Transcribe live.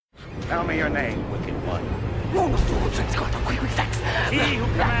Tell me your name, wicked one. He who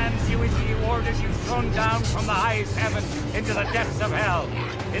commands you is he who orders you thrown down from the highest heaven into the depths of hell.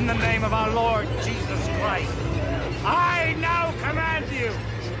 In the name of our Lord Jesus Christ, I now command you.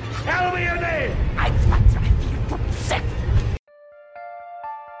 Tell me your name.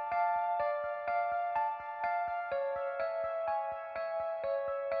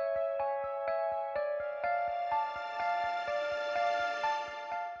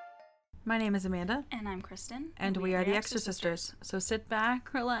 My name is Amanda. And I'm Kristin. And we are the Exorcisters. So sit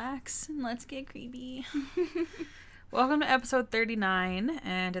back, relax, and let's get creepy. Welcome to episode 39.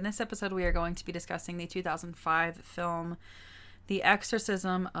 And in this episode, we are going to be discussing the 2005 film, The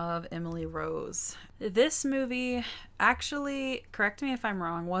Exorcism of Emily Rose. This movie, actually, correct me if I'm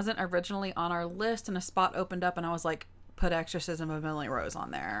wrong, wasn't originally on our list, and a spot opened up and I was like, put Exorcism of Emily Rose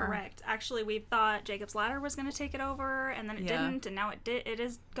on there. Correct. Actually, we thought Jacob's Ladder was going to take it over, and then it didn't, and now it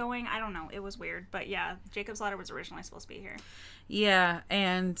is going. I don't know. It was weird. But yeah, Jacob's Ladder was originally supposed to be here. Yeah,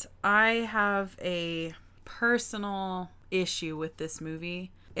 and I have a personal issue with this movie.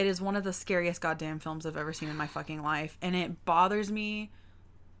 It is one of the scariest goddamn films I've ever seen in my fucking life, and it bothers me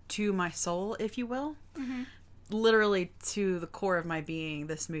to my soul, if you will. Mm-hmm. Literally to the core of my being,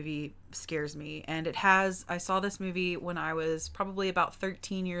 this movie scares me. And I saw this movie when I was probably about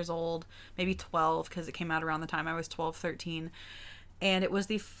 13 years old, maybe 12, because it came out around the time I was 12, 13. And it was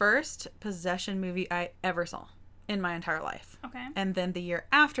the first possession movie I ever saw in my entire life. Okay. And then the year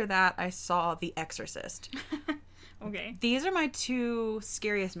after that, I saw The Exorcist. Okay. These are my two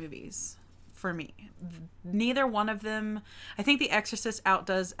scariest movies for me. Neither one of them, I think The Exorcist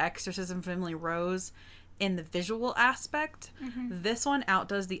outdoes Exorcism of Emily Rose in the visual aspect. Mm-hmm. This one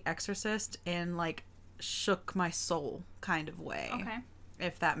outdoes The Exorcist in like shook my soul kind of way. Okay.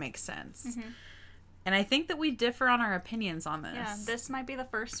 If that makes sense. Mm-hmm. And I think that we differ on our opinions on this. Yeah, this might be the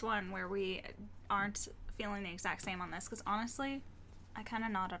first one where we aren't feeling the exact same on this, because honestly, I kind of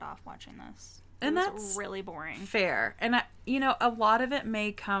nodded off watching this. And was that's really boring. Fair. And a lot of it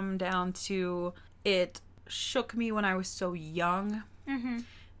may come down to it shook me when I was so young. Mm-hmm.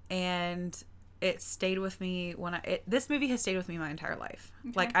 And it stayed with me this movie has stayed with me my entire life.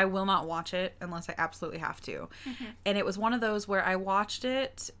 Okay. Like, I will not watch it unless I absolutely have to. Mm-hmm. And it was one of those where I watched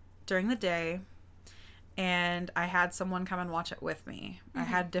it during the day and I had someone come and watch it with me. Mm-hmm. I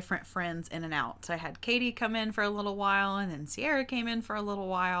had different friends in and out. So I had Katie come in for a little while, and then Sierra came in for a little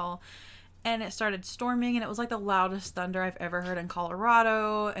while. And it started storming, and it was like the loudest thunder I've ever heard in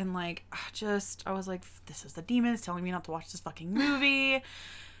Colorado. And like, I was like, this is the demons telling me not to watch this fucking movie.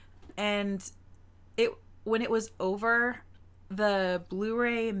 And when it was over, the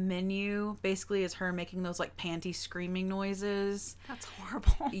Blu-ray menu basically is her making those like panty screaming noises. That's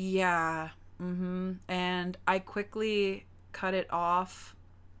horrible. Yeah. Mm-hmm. And I quickly cut it off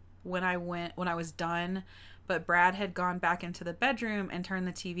when I was done. But Brad had gone back into the bedroom and turned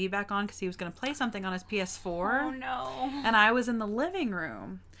the TV back on because he was going to play something on his PS4. Oh no. And I was in the living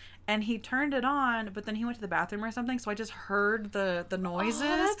room. And he turned it on, but then he went to the bathroom or something, so I just heard the noises.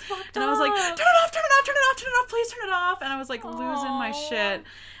 Oh, that's fucked and I was like, turn it off, please turn it off. And I was like losing my shit.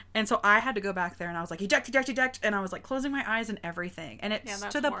 And so I had to go back there, and I was like, eject. And I was like closing my eyes and everything. And it's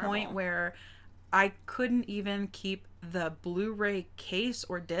to the point where I couldn't even keep the Blu-ray case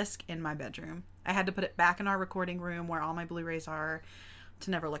or disc in my bedroom. I had to put it back in our recording room where all my Blu-rays are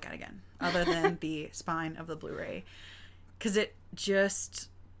to never look at again, other than the spine of the Blu-ray. Because it just,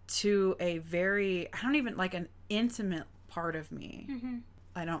 to a very, I don't even, like an intimate part of me. Mm-hmm.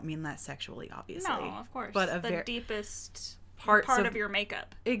 I don't mean that sexually, obviously. No, of course. But the deepest part of your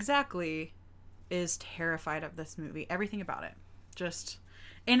makeup. Exactly. Is terrified of this movie. Everything about it. Just,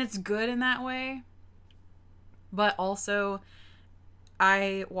 and it's good in that way. But also,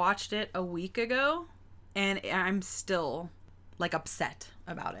 I watched it a week ago, and I'm still, like, upset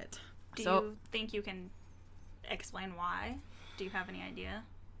about it. Do you think you can explain why? Do you have any idea?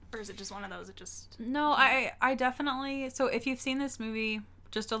 Or is it just one of those No, I definitely... So if you've seen this movie,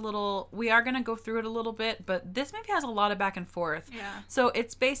 just a little... We are going to go through it a little bit, but this movie has a lot of back and forth. Yeah. So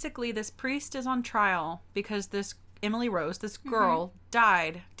it's basically this priest is on trial because this Emily Rose, this girl,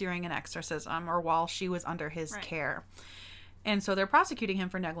 died during an exorcism or while she was under his care. And so they're prosecuting him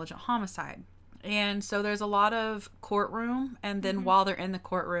for negligent homicide. And so there's a lot of courtroom, and then while they're in the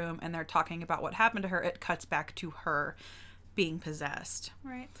courtroom and they're talking about what happened to her, it cuts back to her being possessed.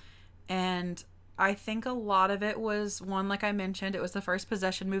 Right. And I think a lot of it was, one, like I mentioned, it was the first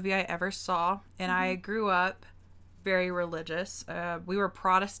possession movie I ever saw. And I grew up very religious. We were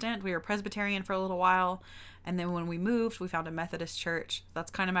Protestant. We were Presbyterian for a little while. And then when we moved, we found a Methodist church. That's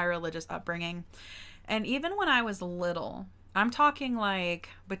kind of my religious upbringing. And even when I was little, I'm talking like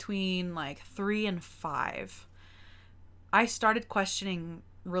between like 3 and 5, I started questioning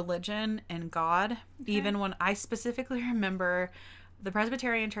religion and God. Even when I specifically remember the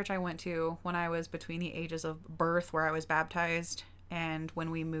Presbyterian church I went to when I was between the ages of birth, where I was baptized, and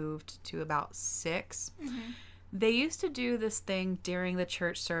when we moved to about 6. They used to do this thing during the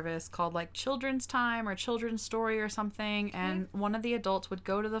church service called like children's time or children's story or something. And one of the adults would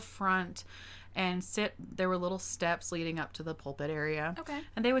go to the front and sit. There were little steps leading up to the pulpit area.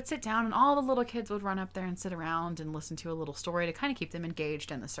 And they would sit down, and all the little kids would run up there and sit around and listen to a little story to kind of keep them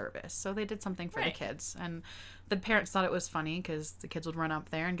engaged in the service. So they did something for the kids. And the parents thought it was funny because the kids would run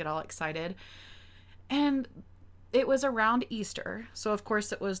up there and get all excited. And it was around Easter. So, of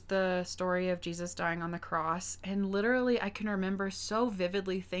course, it was the story of Jesus dying on the cross. And literally, I can remember so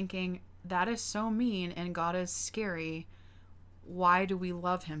vividly thinking, that is so mean and God is scary. Why do we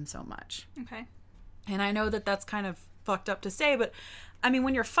love him so much? And I know that that's kind of fucked up to say, but I mean,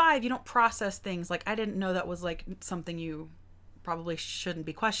 when you're 5, you don't process things. Like, I didn't know that was like something you probably shouldn't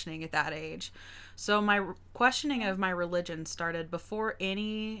be questioning at that age. So my questioning of my religion started before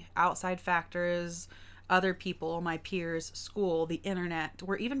any outside factors, other people, my peers, school, the internet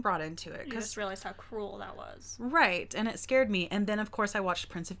were even brought into it. You just realized how cruel that was. Right. And it scared me. And then, of course, I watched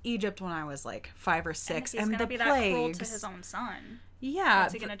Prince of Egypt when I was like 5 or 6. And he's going to be that cruel to his own son. Yeah.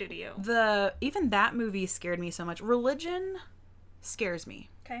 What's he going to do to you? Even that movie scared me so much. Religion scares me.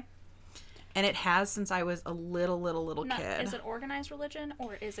 And it has since I was a little kid. Is it organized religion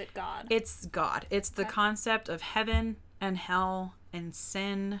or is it God? It's God. It's the concept of heaven and hell and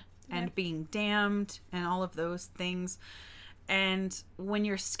sin and being damned and all of those things. And when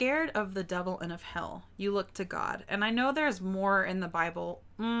you're scared of the devil and of hell, you look to God. And I know there's more in the Bible,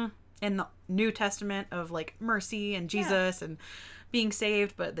 in the New Testament, of like mercy and Jesus and being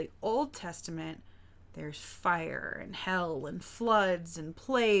saved. But the Old Testament, there's fire and hell and floods and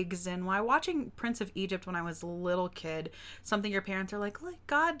plagues. And while watching Prince of Egypt when I was a little kid, something your parents are like, look,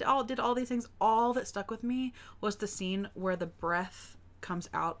 God did all these things. All that stuck with me was the scene where the breath comes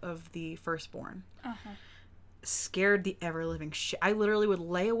out of the firstborn. Scared the ever-living shit. I literally would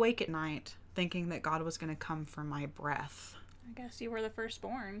lay awake at night thinking that God was going to come for my breath. I guess you were the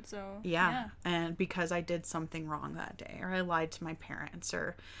firstborn, so yeah. And because I did something wrong that day, or I lied to my parents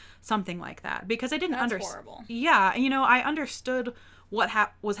or something like that, because I didn't understand. Horrible. Yeah, I understood what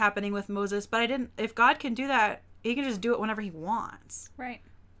was happening with Moses, but I didn't. If God can do that, he can just do it whenever he wants. Right.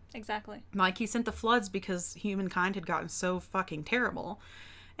 Exactly. Like, he sent the floods because humankind had gotten so fucking terrible.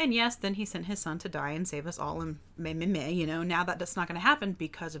 And yes, then he sent his son to die and save us all, and now that's not going to happen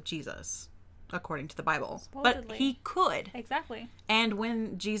because of Jesus, according to the Bible. Supposedly. But he could. Exactly. And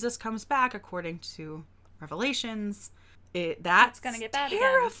when Jesus comes back, according to Revelations, that's going to get bad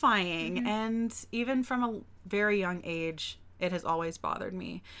terrifying. Again. And even from a very young age, it has always bothered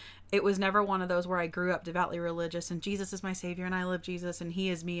me. It was never one of those where I grew up devoutly religious and Jesus is my savior and I love Jesus and he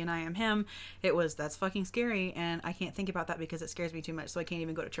is me and I am him. It was, that's fucking scary and I can't think about that because it scares me too much, so I can't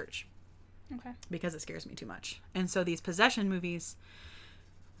even go to church. Because it scares me too much. And so these possession movies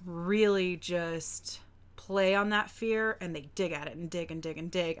really just play on that fear, and they dig at it and dig and dig and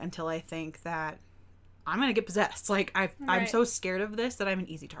dig until I think that I'm going to get possessed. Like, I'm so scared of this that I'm an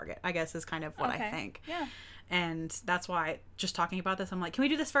easy target, I guess is kind of what I think. Yeah. And that's why, just talking about this, I'm like, can we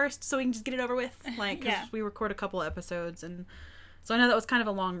do this first so we can just get it over with? Like, because we record a couple episodes, and so I know that was kind of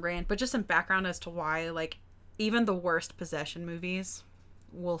a long rant, but just some background as to why, like, even the worst possession movies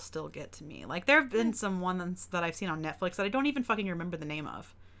will still get to me. Like, there have been some ones that I've seen on Netflix that I don't even fucking remember the name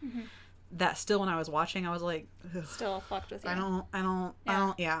of. That still, when I was watching, I was like, ugh, still fucked with you. I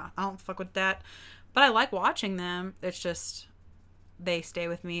don't fuck with that. But I like watching them. It's just, they stay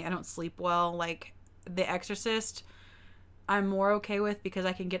with me. I don't sleep well. Like, The Exorcist, I'm more okay with because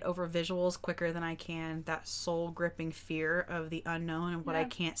I can get over visuals quicker than I can that soul-gripping fear of the unknown and what I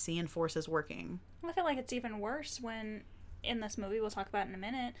can't see and forces working. I feel like it's even worse when, in this movie we'll talk about in a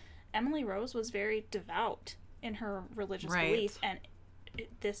minute, Emily Rose was very devout in her religious belief, and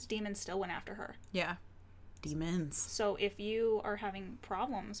this demon still went after her. Yeah. Demons. So if you are having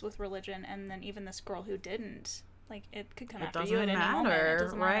problems with religion, and then even this girl who didn't, like, it could come after you at any moment. It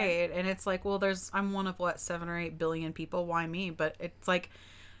doesn't matter. Right. And it's like, well, I'm one of 7 or 8 billion people. Why me? But it's like,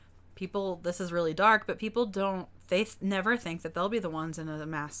 people, this is really dark, but people they never think that they'll be the ones in a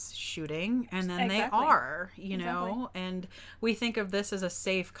mass shooting, and then they are, you know, and we think of this as a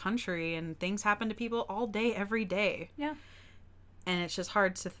safe country, and things happen to people all day, every day. Yeah. And it's just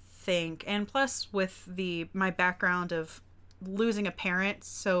hard to think. And plus, with my background of losing a parent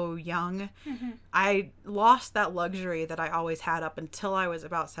so young, I lost that luxury that I always had up until I was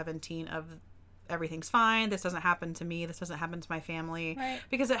about 17 of everything's fine. This doesn't happen to me. This doesn't happen to my family. Right.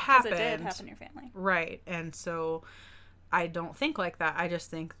 Because it happened. Because it did happen to your family. Right. And so I don't think like that. I just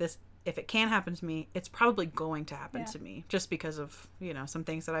think this, if it can happen to me, it's probably going to happen to me, just because of, you know, some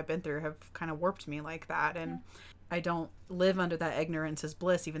things that I've been through have kind of warped me like that. And I don't live under that ignorance is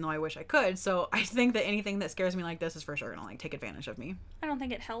bliss, even though I wish I could. So I think that anything that scares me like this is for sure gonna, like, take advantage of me. I don't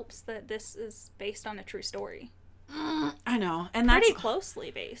think it helps that this is based on a true story. I know. And that's pretty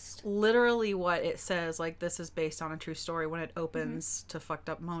closely based. Literally what it says, like, this is based on a true story when it opens to fucked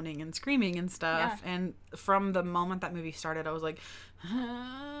up moaning and screaming and stuff. Yeah. And from the moment that movie started, I was like,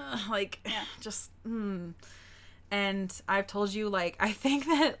 just, And I've told you, like, I think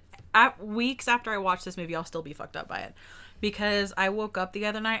that weeks after I watched this movie, I'll still be fucked up by it. Because I woke up the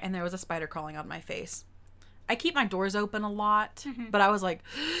other night and there was a spider crawling on my face. I keep my doors open a lot, but I was like,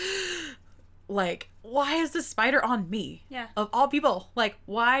 why is this spider on me? Yeah. Of all people. Like,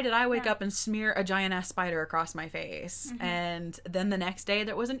 why did I wake up and smear a giant ass spider across my face? And then the next day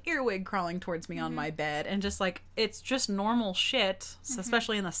there was an earwig crawling towards me on my bed. And just, like, it's just normal shit,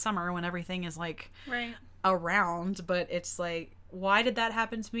 especially in the summer when everything is, like, around. But it's like, why did that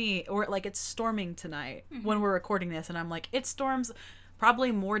happen to me? Or, like, it's storming tonight when we're recording this. And I'm like, it storms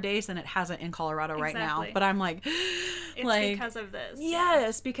probably more days than it hasn't in Colorado right now. But I'm like, it's because of this.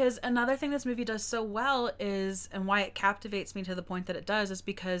 Yes, because another thing this movie does so well is, and why it captivates me to the point that it does, is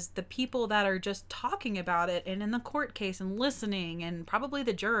because the people that are just talking about it and in the court case and listening, and probably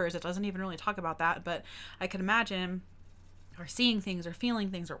the jurors, it doesn't even really talk about that, but I can imagine, are seeing things or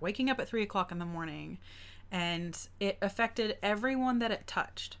feeling things or waking up at 3 o'clock in the morning. And it affected everyone that it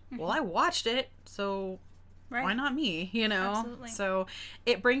touched. Well, I watched it, so why not me, you know? Absolutely. So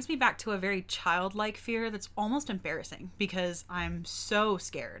it brings me back to a very childlike fear that's almost embarrassing because I'm so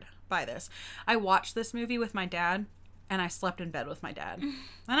scared by this. I watched this movie with my dad, and I slept in bed with my dad. And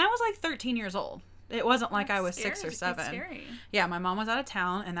I was like 13 years old. It wasn't like I was scary. 6 or 7. That's scary. Yeah, my mom was out of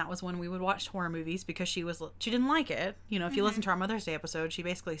town, and that was when we would watch horror movies because she didn't like it. You know, if you listen to our Mother's Day episode, she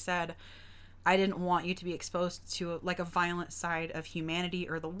basically said, I didn't want you to be exposed to, like, a violent side of humanity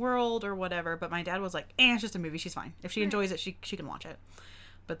or the world or whatever. But my dad was like, it's just a movie. She's fine. If she enjoys it, she can watch it.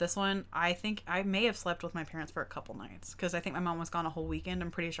 But this one, I think I may have slept with my parents for a couple nights. Because I think my mom was gone a whole weekend. I'm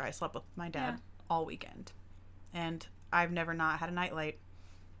pretty sure I slept with my dad all weekend. And I've never not had a nightlight.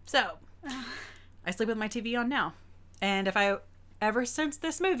 So, I sleep with my TV on now. And ever since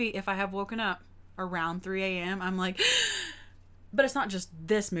this movie, if I have woken up around 3 a.m., I'm like... But it's not just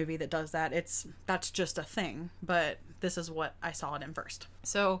this movie that does that. That's just a thing. But this is what I saw it in first.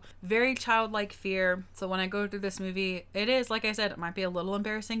 So, very childlike fear. So when I go through this movie, it is, like I said, it might be a little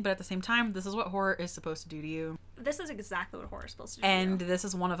embarrassing, but at the same time, this is what horror is supposed to do to you. This is exactly what horror is supposed to do and to you. This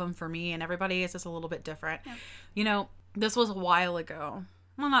is one of them for me, and everybody is just a little bit different. Yeah. You know, this was a while ago.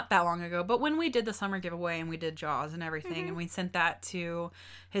 Well, not that long ago, but when we did the summer giveaway and we did Jaws and everything, and we sent that to,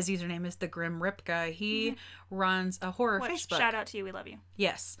 his username is the Grim Ripka. He runs a horror Facebook. Shout out to you. We love you.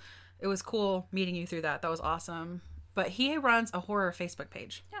 Yes. It was cool meeting you through that. That was awesome. But he runs a horror Facebook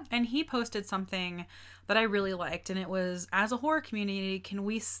page. Yeah. And he posted something that I really liked. And it was, as a horror community, can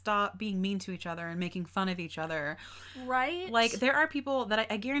we stop being mean to each other and making fun of each other? Right. Like, there are people that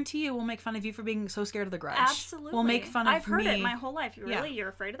I guarantee you will make fun of you for being so scared of The Grudge. Absolutely. Will make fun of me. I've heard it my whole life. Really? Yeah. You're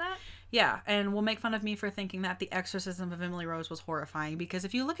afraid of that? Yeah. And will make fun of me for thinking that The Exorcism of Emily Rose was horrifying. Because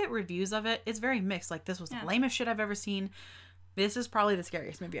if you look at reviews of it, it's very mixed. Like, this was the lamest shit I've ever seen. This is probably the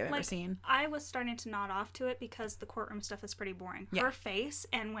scariest movie I've ever seen. I was starting to nod off to it because the courtroom stuff is pretty boring. Yeah. Her face,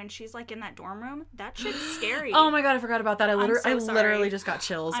 and when she's, like, in that dorm room, that shit's scary. Oh my god, I forgot about that. I literally just got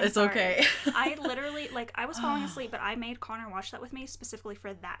chills. It's sorry. Okay. I literally, like, I was falling asleep, but I made Connor watch that with me specifically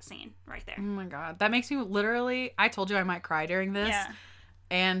for that scene right there. Oh my god. That makes me literally, I told you I might cry during this. Yeah.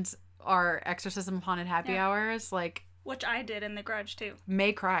 And our Exorcism of Haunted Happy Hours, like... Which I did in The Grudge, too.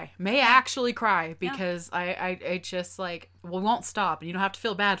 May actually cry, because I just, like, we won't stop, and you don't have to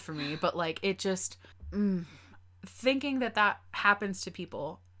feel bad for me, but, like, it just, thinking that happens to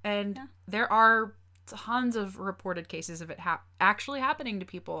people, and there are tons of reported cases of it actually happening to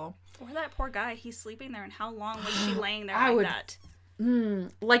people. Or that poor guy, he's sleeping there, and how long was she laying there that?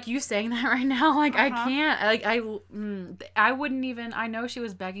 Like, you saying that right now, like, I can't, like, I wouldn't even, I know she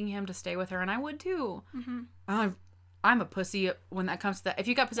was begging him to stay with her, and I would, too. I'm a pussy when that comes to that. If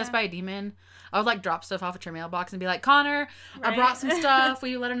you got possessed by a demon, I would, like, drop stuff off at your mailbox and be like, Connor, I brought some stuff. Will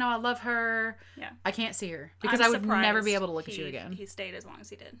you let her know I love her? Yeah. I can't see her. Because I would never be able to look at you again. He stayed as long as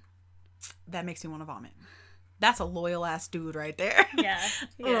he did. That makes me want to vomit. That's a loyal ass dude right there. Yeah,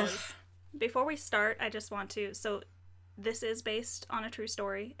 he is. Before we start, I just want to... So, this is based on a true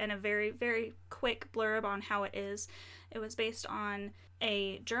story, and a very, very quick blurb on how it is. It was based on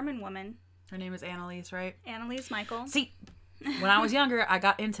a German woman Her name is Annalise, right? Annalise Michael. See, when I was younger, I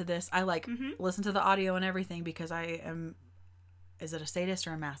got into this. I listened to the audio and everything because I am... Is it a sadist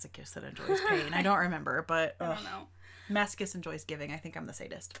or a masochist that enjoys pain? I don't remember, but... I don't know. Masochist enjoys giving. I think I'm the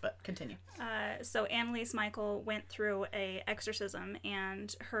sadist, but continue. So Annalise Michael went through a exorcism,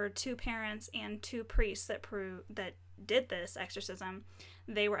 and her 2 parents and 2 priests that did this exorcism,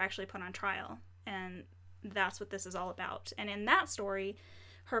 they were actually put on trial, and that's what this is all about. And in that story,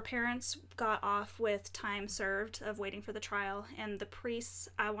 her parents got off with time served of waiting for the trial, and the priests,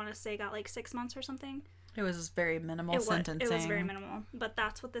 I want to say, got like 6 months or something. It was very minimal sentencing. It was very minimal, but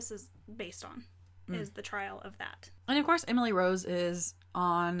that's what this is based on. Is the trial of that. And of course, Emily Rose is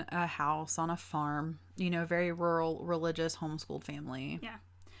on a house on a farm, very rural, religious, homeschooled family. Yeah.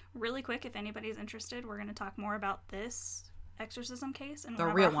 Really quick, if anybody's interested, we're going to talk more about this exorcism case and one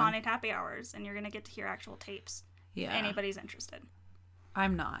of our haunted happy hours, and you're going to get to hear actual tapes. Yeah. If anybody's interested.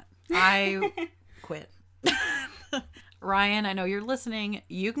 I'm not. I quit. Ryan, I know you're listening.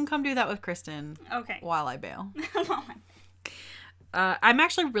 You can come do that with Kristin. Okay. While I bail. I'm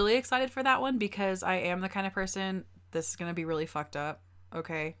actually really excited for that one because I am the kind of person, this is going to be really fucked up.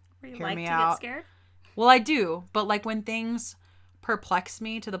 Okay. Where you Hear like me to out. Get scared? Well, I do. But like when things perplex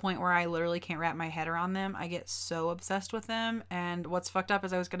me to the point where I literally can't wrap my head around them, I get so obsessed with them. And what's fucked up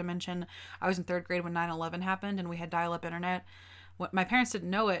is I was going to mention, I was in 3rd grade when 9/11 happened and we had dial-up internet. My parents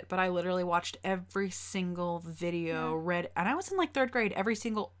didn't know it, but I literally watched every single video, read, and I was in like 3rd grade, every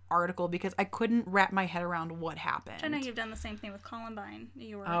single article because I couldn't wrap my head around what happened. I know you've done the same thing with Columbine.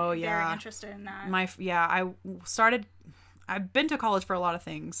 You were very interested in that. I've been to college for a lot of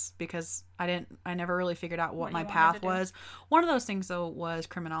things because I never really figured out what my path was. One of those things though was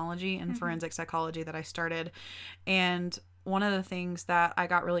criminology and forensic psychology that I started. And one of the things that I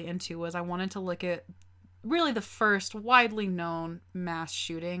got really into was I wanted to look at really the first widely known mass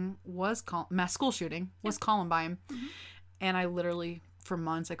school shooting was Columbine. And I literally, for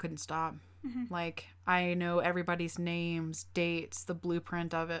months, I couldn't stop. Like, I know everybody's names, dates, the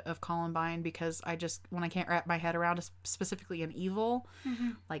blueprint of Columbine because when I can't wrap my head around specifically an evil,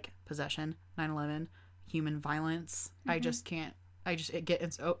 like possession, 9/11, human violence, I just can't. It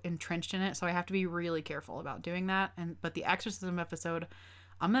gets entrenched in it, so I have to be really careful about doing that. But the exorcism episode,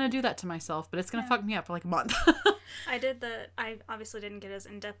 I'm going to do that to myself, but it's going to fuck me up for like a month. I obviously didn't get as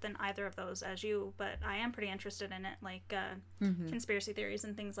in-depth in either of those as you, but I am pretty interested in it, like conspiracy theories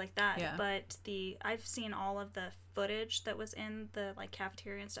and things like that. Yeah. But I've seen all of the footage that was in the like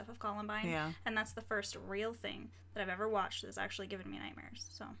cafeteria and stuff of Columbine, and that's the first real thing that I've ever watched that's actually given me nightmares.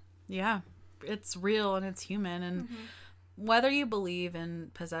 So yeah, it's real and it's human, and whether you believe in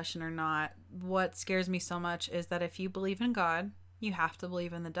possession or not, what scares me so much is that if you believe in God, you have to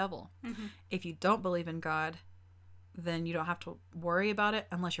believe in the devil. If you don't believe in God, then you don't have to worry about it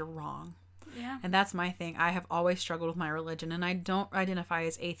unless you're wrong. Yeah. And that's my thing. I have always struggled with my religion, and I don't identify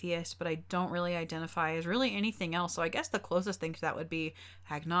as atheist, but I don't really identify as really anything else. So I guess the closest thing to that would be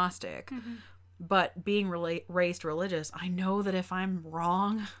agnostic. But being raised religious, I know that if I'm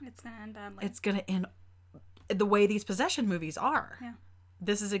wrong, it's going to end badly. It's going to end the way these possession movies are. Yeah.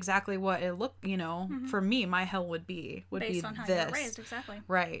 This is exactly what it looked, for me, my hell would be based on how you were raised, exactly.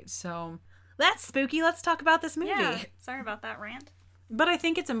 Right. So that's spooky. Let's talk about this movie. Yeah. Sorry about that rant. But I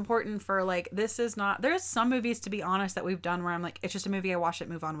think it's important for there's some movies, to be honest, that we've done where I'm like, it's just a movie, I watch it,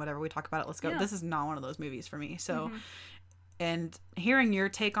 move on, whatever, we talk about it, let's go. Yeah. This is not one of those movies for me. So, and hearing your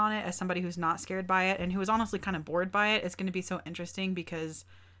take on it as somebody who's not scared by it and who is honestly kind of bored by it, it's going to be so interesting because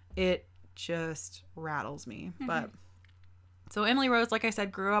it just rattles me. But so Emily Rose, like I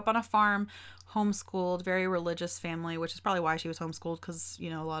said, grew up on a farm, homeschooled, very religious family, which is probably why she was homeschooled because, a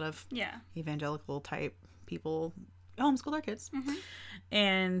lot of evangelical type people homeschool their kids.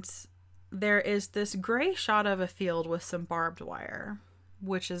 And there is this gray shot of a field with some barbed wire,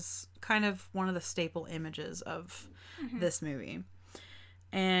 which is kind of one of the staple images of this movie.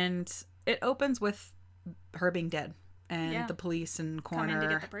 And it opens with her being dead and the police and coroner. Coming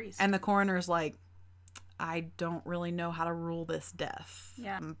to get the priest. And the coroner's like, I don't really know how to rule this death.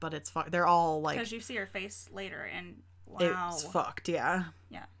 Yeah. But it's fucked. They're all like... Because you see her face later and wow. It's fucked, yeah.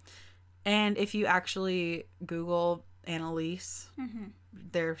 Yeah. And if you actually Google Annalise,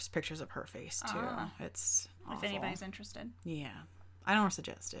 there's pictures of her face too. It's awful. If anybody's interested. Yeah. I don't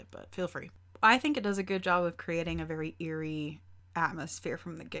suggest it, but feel free. I think it does a good job of creating a very eerie atmosphere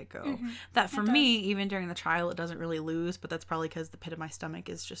from the get-go. That for me, even during the trial, it doesn't really lose, but that's probably because the pit of my stomach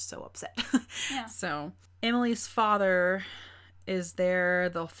is just so upset. Yeah. So Emily's father is there,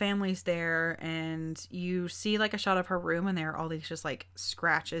 the family's there, and you see like a shot of her room, and there are all these just like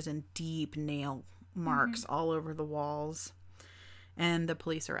scratches and deep nail marks all over the walls, and the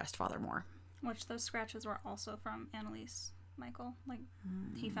police arrest Father Moore. Which those scratches were also from Annalise Michael. Like,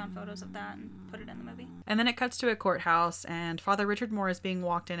 he found photos of that and put it in the movie. And then it cuts to a courthouse, and Father Richard Moore is being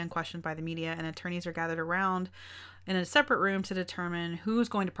walked in and questioned by the media, and attorneys are gathered around in a separate room to determine who's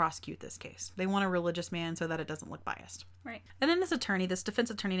going to prosecute this case. They want a religious man so that it doesn't look biased. Right. And then this defense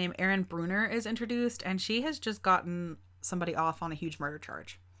attorney named Erin Bruner is introduced, and she has just gotten somebody off on a huge murder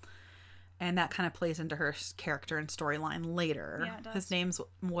charge. And that kind of plays into her character and storyline later. Yeah, it does. His name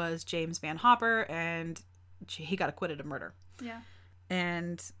was James Van Hopper, and he got acquitted of murder. Yeah.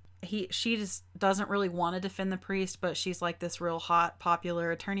 And she just doesn't really want to defend the priest, but she's like this real hot,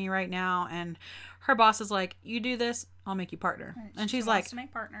 popular attorney right now. And her boss is like, you do this, I'll make you partner. Right. And she's she like, wants to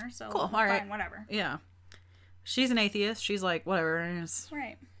make partner, so cool, all fine, right. whatever. Yeah. She's an atheist. She's like, whatever.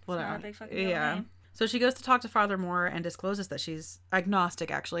 Right. Whatever. It's not a big fucking deal to me. So she goes to talk to Father Moore and discloses that she's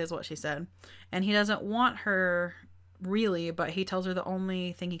agnostic, actually, is what she said. And he doesn't want her really, but he tells her the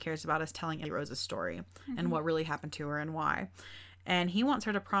only thing he cares about is telling Emily Rose's story and what really happened to her and why. And he wants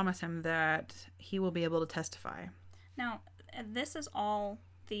her to promise him that he will be able to testify. Now, this is all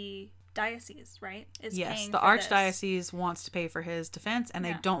the diocese, right? Yes, the archdiocese wants to pay for his defense, and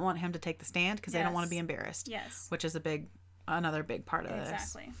they don't want him to take the stand because they don't want to be embarrassed. Yes. Which is another big part of this.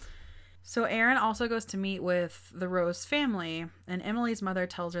 Exactly. So Erin also goes to meet with the Rose family, and Emily's mother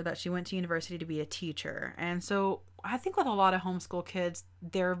tells her that she went to university to be a teacher. And so I think with a lot of homeschool kids,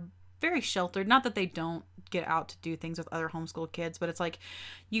 they're very sheltered. Not that they don't get out to do things with other homeschool kids, but it's like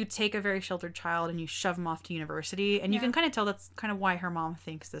you take a very sheltered child and you shove them off to university. And you can kind of tell that's kind of why her mom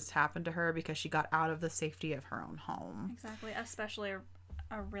thinks this happened to her, because she got out of the safety of her own home. Exactly. Especially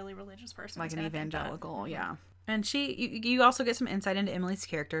a really religious person. Like an evangelical, yeah. And you also get some insight into Emily's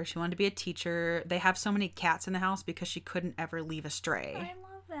character. She wanted to be a teacher. They have so many cats in the house because she couldn't ever leave a stray. I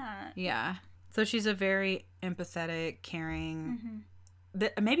love that. Yeah. So she's a very empathetic, caring...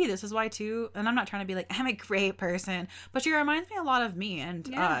 Maybe this is why, too, and I'm not trying to be like, I'm a great person, but she reminds me a lot of me and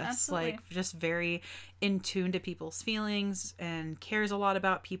us. Absolutely. Like, just very in tune to people's feelings and cares a lot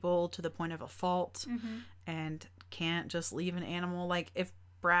about people to the point of a fault and can't just leave an animal. Like, if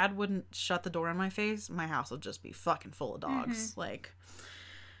Brad wouldn't shut the door in my face, my house would just be fucking full of dogs. Like,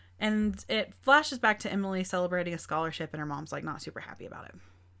 and it flashes back to Emily celebrating a scholarship, and her mom's like not super happy about it.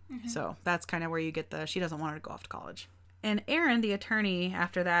 So that's kind of where you get she doesn't want her to go off to college. And Erin, the attorney,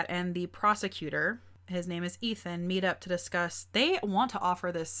 after that, and the prosecutor, his name is Ethan, meet up to discuss. They want to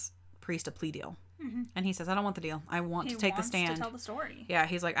offer this priest a plea deal. And he says, I don't want the deal. I want to take the stand. He wants to tell the story. Yeah,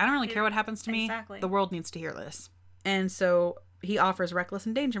 he's like, I don't really care what happens to me. Exactly. The world needs to hear this. And so he offers reckless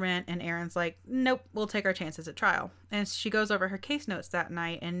endangerment, and Erin's like, nope, we'll take our chances at trial. And she goes over her case notes that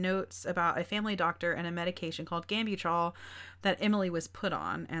night and notes about a family doctor and a medication called Gambutrol that Emily was put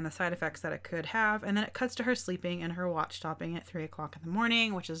on and the side effects that it could have. And then it cuts to her sleeping and her watch stopping at 3 o'clock in the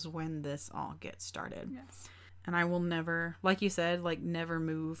morning, which is when this all gets started. Yes. And I will never, like you said, never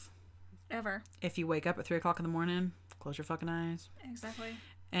move. Ever. If you wake up at 3 o'clock in the morning, close your fucking eyes. Exactly.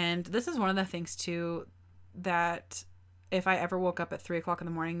 And this is one of the things, too, that if I ever woke up at 3 o'clock in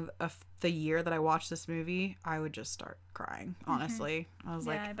the morning of the year that I watched this movie, I would just start crying, honestly. I was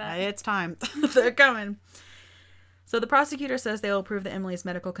it's time. They're coming. So the prosecutor says they will prove that Emily's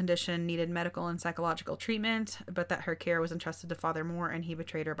medical condition needed medical and psychological treatment, but that her care was entrusted to Father Moore, and he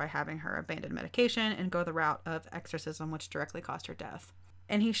betrayed her by having her abandon medication and go the route of exorcism, which directly caused her death.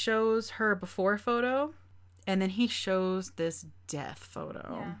 And he shows her before photo, and then he shows this death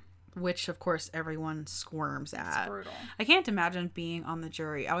photo. Yeah. Which, of course, everyone squirms at. It's brutal. I can't imagine being on the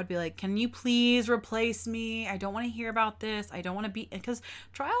jury. I would be like, can you please replace me? I don't want to hear about this. I don't want to be... Because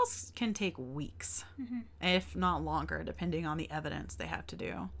trials can take weeks, if not longer, depending on the evidence they have to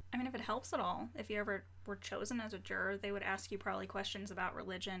do. I mean, if it helps at all, if you ever were chosen as a juror, they would ask you probably questions about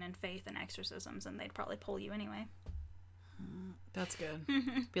religion and faith and exorcisms, and they'd probably pull you anyway. That's good.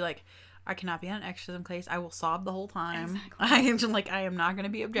 Be like... I cannot be on an exorcism case. I will sob the whole time. Exactly. I am not going to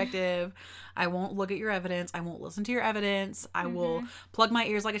be objective. I won't look at your evidence. I won't listen to your evidence. I will plug my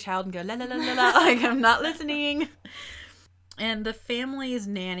ears like a child and go, la, la, la, la, la. Like, I'm not listening. And the family's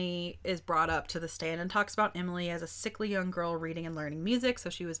nanny is brought up to the stand and talks about Emily as a sickly young girl reading and learning music.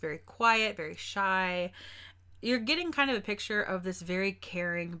 So she was very quiet, very shy. You're getting kind of a picture of this very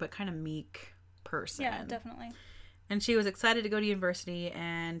caring but kind of meek person. Yeah, definitely. And she was excited to go to university,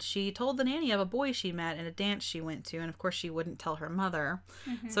 and she told the nanny of a boy she met in a dance she went to, and of course she wouldn't tell her mother.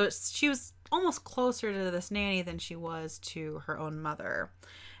 So she was almost closer to this nanny than she was to her own mother.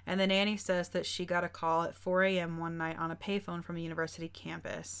 And the nanny says that she got a call at 4 a.m. one night on a payphone from a university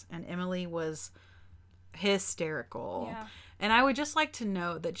campus, and Emily was hysterical. Yeah. And I would just like to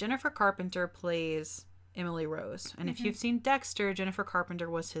note that Jennifer Carpenter plays Emily Rose. And if you've seen Dexter, Jennifer Carpenter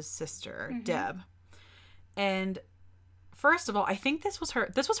was his sister, Deb. And first of all, I think this was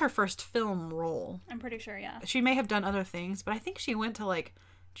her first film role. I'm pretty sure, yeah. She may have done other things, but I think she went to like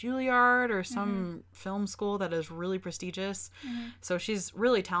Juilliard or some film school that is really prestigious. So she's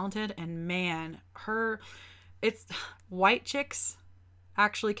really talented, and man, it's White Chicks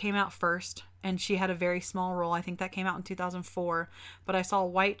actually came out first, and she had a very small role. I think that came out in 2004, but I saw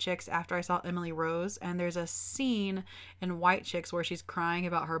White Chicks after I saw Emily Rose, and there's a scene in White Chicks where she's crying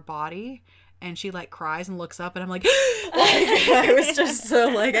about her body, and she like cries and looks up, and I'm like, I was just so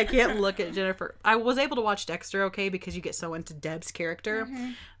like, I can't look at Jennifer. I was able to watch Dexter okay because you get so into Deb's character,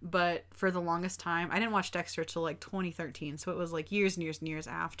 but for the longest time, I didn't watch Dexter till like 2013, so it was like years and years and years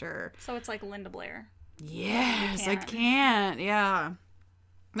after. So it's like Linda Blair. Yes, I can't. Yeah.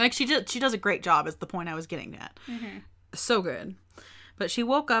 Like she does a great job is the point I was getting at. So good. But she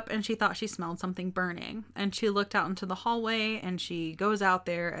woke up and she thought she smelled something burning. And she looked out into the hallway and she goes out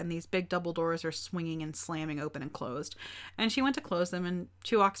there and these big double doors are swinging and slamming open and closed. And she went to close them and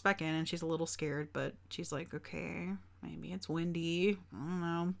she walks back in and she's a little scared, but she's like, okay, maybe it's windy. I don't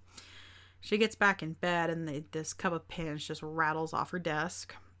know. She gets back in bed and this cup of pins just rattles off her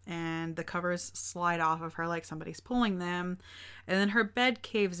desk. And the covers slide off of her like somebody's pulling them, and then her bed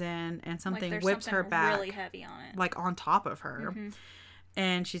caves in and something like whips her back really heavy on it, like on top of her,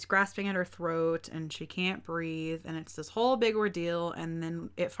 and she's grasping at her throat and she can't breathe, and it's this whole big ordeal, and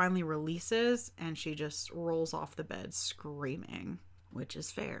then it finally releases and she just rolls off the bed screaming, which is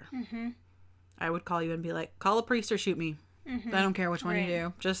fair. I would call you and be like, call a priest or shoot me. I don't care which one you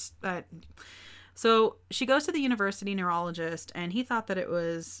do, just that. So she goes to the university neurologist, and he thought that it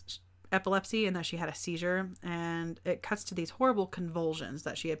was epilepsy and that she had a seizure, and it cuts to these horrible convulsions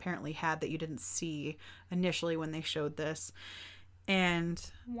that she apparently had that you didn't see initially when they showed this. And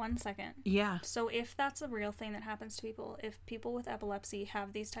 1 second. Yeah. So if that's a real thing that happens to people, if people with epilepsy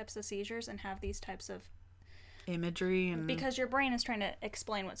have these types of seizures and have these types of imagery, and because your brain is trying to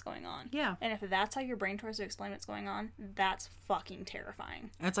explain what's going on. Yeah. And if that's how your brain tries to explain what's going on, that's fucking terrifying.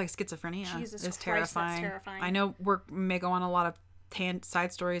 It's like schizophrenia. Jesus it's Christ, terrifying. That's terrifying. I know we may go on a lot of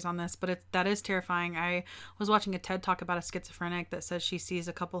side stories on this, but that is terrifying. I was watching a TED talk about a schizophrenic that says she sees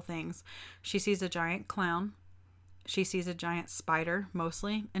a couple things. She sees a giant clown. She sees a giant spider,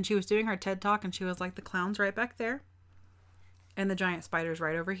 mostly. And she was doing her TED talk, and she was like, the clown's right back there. And the giant spider's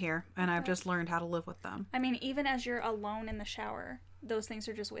right over here. And I've just learned how to live with them. I mean, even as you're alone in the shower, those things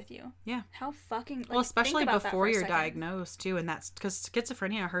are just with you. Yeah. How fucking... Like, well, especially before you're diagnosed, too. And that's because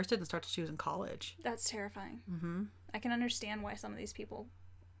schizophrenia, hers didn't start till she was in college. That's terrifying. I can understand why some of these people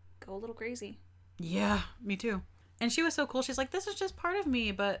go a little crazy. Yeah, me too. And she was so cool. She's like, this is just part of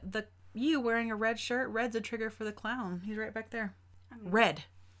me. But you wearing a red shirt, red's a trigger for the clown. He's right back there. Red.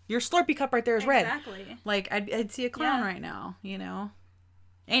 Your Slurpee cup right there is red. Exactly. Like, I'd see a clown right now, you know?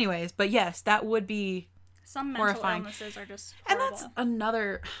 Anyways, but yes, that would be some horrifying. Mental illnesses are just horrible. And that's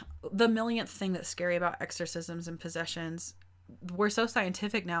another, the millionth thing that's scary about exorcisms and possessions. We're so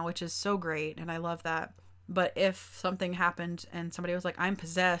scientific now, which is so great, and I love that. But if something happened and somebody was like, I'm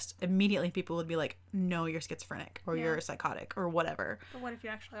possessed, immediately people would be like, no, you're schizophrenic, or you're psychotic, or whatever. But what if you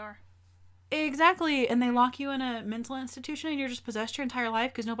actually are? Exactly. And they lock you in a mental institution and you're just possessed your entire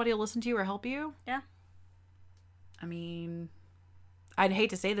life because nobody will listen to you or help you? Yeah. I mean, I'd hate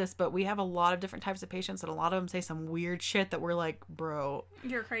to say this, but we have a lot of different types of patients, and a lot of them say some weird shit that we're like, bro.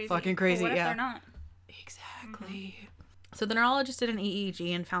 You're crazy. Fucking crazy, but what if they're not? Exactly. So the neurologist did an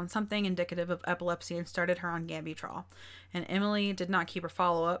EEG and found something indicative of epilepsy and started her on Gambutrol. And Emily did not keep her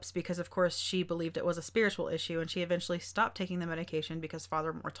follow-ups because, of course, she believed it was a spiritual issue, and she eventually stopped taking the medication because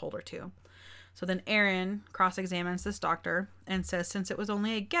Father Moore told her to. So then Aaron cross-examines this doctor and says since it was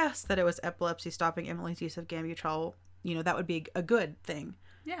only a guess that it was epilepsy stopping Emily's use of Gambutrol, you know, that would be a good thing.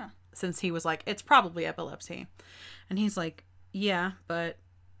 Yeah. Since he was like, it's probably epilepsy. And he's like, yeah, but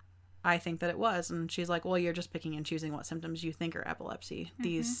I think that it was. And she's like, well, you're just picking and choosing what symptoms you think are epilepsy.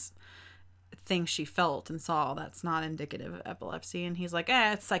 These things she felt and saw, that's not indicative of epilepsy. And he's like,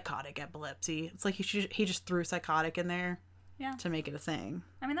 it's psychotic epilepsy. It's like he just threw psychotic in there to make it a thing.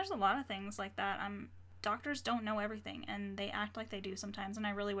 I mean, there's a lot of things like that. Doctors don't know everything, and they act like they do sometimes. And I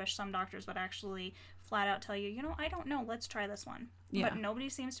really wish some doctors would actually flat out tell you, you know, I don't know, let's try this one. Yeah. But nobody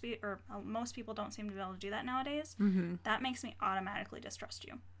seems to be, or most people don't seem to be able to do that nowadays. That makes me automatically distrust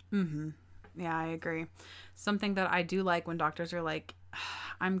you. Yeah, I agree. Something that I do like when doctors are like,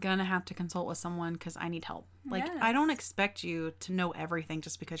 I'm gonna have to consult with someone because I need help. Like, I don't expect you to know everything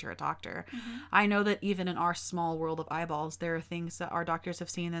just because you're a doctor. I know that even in our small world of eyeballs, there are things that our doctors have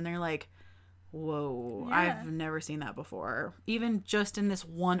seen and they're like, whoa, I've never seen that before. Even just in this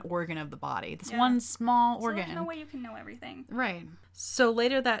one organ of the body. This one small organ. There's no way you can know everything. Right. So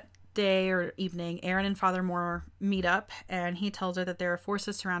later that day or evening, Aaron and Father Moore meet up, and he tells her that there are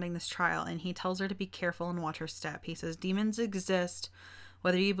forces surrounding this trial, and he tells her to be careful and watch her step. He says, demons exist,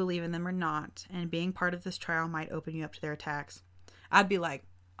 whether you believe in them or not, and being part of this trial might open you up to their attacks. I'd be like,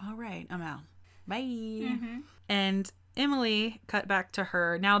 all right, I'm out. Bye. Mm-hmm. And Emily, cut back to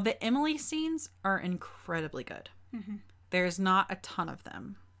her. Now, the Emily scenes are incredibly good. Mm-hmm. There's not a ton of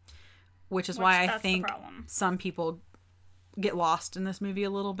them, which is why I think some people get lost in this movie a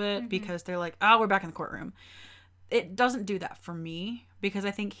little bit, because they're like, oh, we're back in the courtroom. It doesn't do that for me, because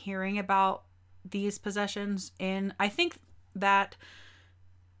I think hearing about these possessions, and I think that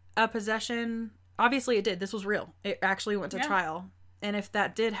a possession, obviously it did. This was real. It actually went to trial. And if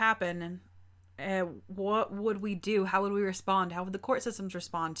that did happen, what would we do? How would we respond? How would the court systems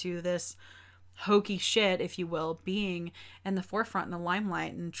respond to this hokey shit, if you will, being in the forefront, in the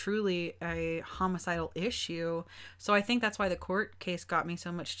limelight, and truly a homicidal issue? So I think that's why the court case got me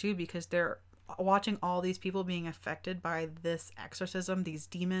so much too, because they're watching all these people being affected by this exorcism, these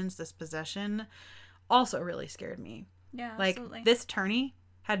demons, this possession, also really scared me. Yeah, like, absolutely. This attorney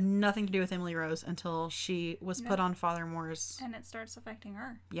had nothing to do with Emily Rose until she was put on Father Moore's. And it starts affecting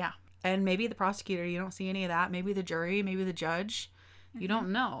her. Yeah. And maybe the prosecutor, you don't see any of that. Maybe the jury, maybe the judge. You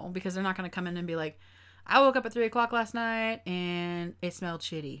don't know, because they're not going to come in and be like, I woke up at 3 o'clock last night and it smelled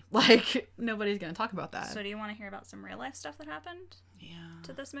shitty. Like, nobody's going to talk about that. So do you want to hear about some real life stuff that happened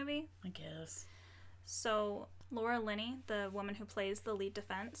to this movie? I guess. So Laura Linney, the woman who plays the lead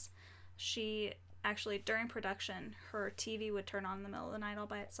defense, she actually, during production, her TV would turn on in the middle of the night all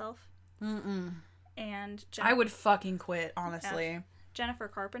by itself. And I would fucking quit, honestly. Jennifer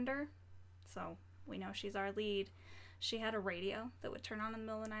Carpenter, so we know she's our lead. She had a radio that would turn on in the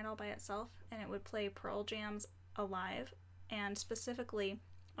middle of the night all by itself, and it would play Pearl Jam's Alive, and specifically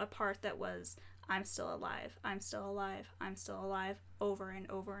a part that was, I'm still alive, I'm still alive, I'm still alive, over and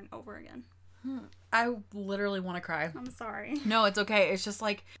over and over again. I literally want to cry. I'm sorry. No, it's okay. It's just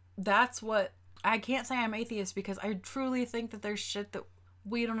like, that's what, I can't say I'm atheist, because I truly think that there's shit that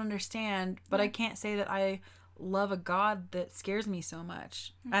we don't understand, but I can't say that I love a God that scares me so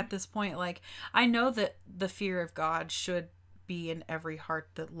much at this point. Like, I know that the fear of God should be in every heart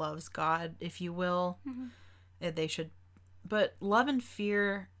that loves God, if you will. They should. But love and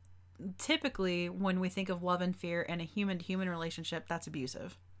fear, typically when we think of love and fear in a human-to-human relationship, that's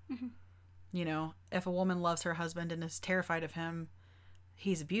abusive. You know, if a woman loves her husband and is terrified of him,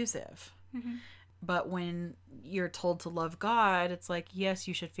 he's abusive. But when you're told to love God, it's like, yes,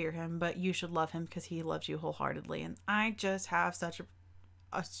 you should fear him, but you should love him because he loves you wholeheartedly. And I just have such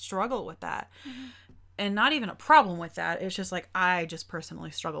a struggle with that. And not even a problem with that. It's just like, I just personally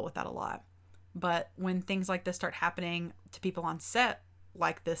struggle with that a lot. But when things like this start happening to people on set,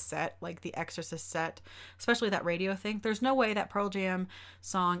 like this set, like the Exorcist set, especially that radio thing, there's no way that Pearl Jam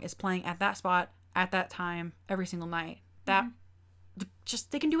song is playing at that spot, at that time, every single night. That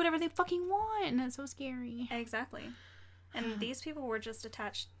just, they can do whatever they fucking want, and it's so scary. Exactly. And these people were just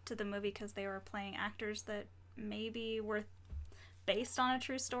attached to the movie because they were playing actors that maybe were based on a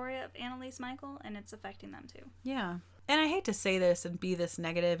true story of Annalise Michael, and it's affecting them too. Yeah. And I hate to say this and be this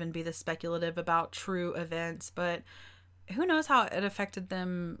negative and be this speculative about true events, but who knows how it affected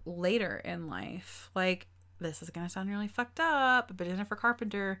them later in life. Like, this is going to sound really fucked up, but Jennifer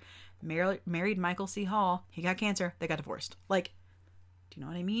Carpenter married Michael C. Hall. He got cancer. They got divorced. Like, do you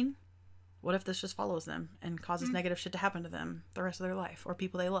know what I mean? What if this just follows them and causes negative shit to happen to them the rest of their life, or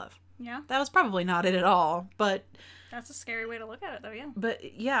people they love? Yeah. That was probably not it at all, but... That's a scary way to look at it, though, yeah.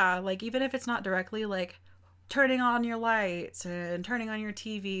 But, yeah, like, even if it's not directly, like, turning on your lights and turning on your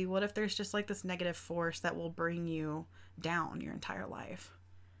TV, what if there's just, like, this negative force that will bring you down your entire life?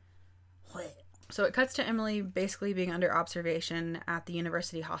 What? So it cuts to Emily basically being under observation at the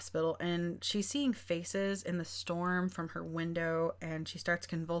university hospital, and she's seeing faces in the storm from her window, and she starts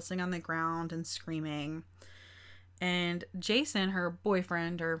convulsing on the ground and screaming. And Jason, her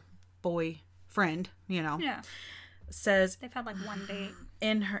boyfriend, or boyfriend, you know, says... They've had, like, one date.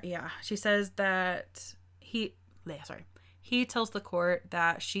 She says that he tells the court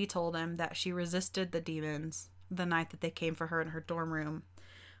that she told him that she resisted the demons the night that they came for her in her dorm room.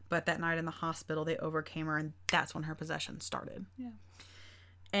 But that night in the hospital, they overcame her, and that's when her possession started. Yeah.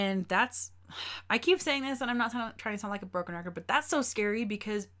 And that's... I keep saying this, and I'm not trying to sound like a broken record, but that's so scary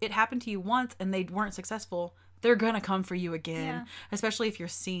because it happened to you once, and they weren't successful. They're going to come for you again. Yeah. Especially if you're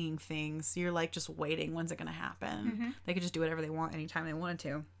seeing things. You're, like, just waiting. When's it going to happen? They could just do whatever they want anytime they wanted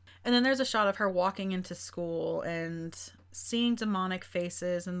to. And then there's a shot of her walking into school and seeing demonic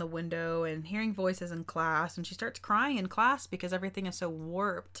faces in the window and hearing voices in class. And she starts crying in class because everything is so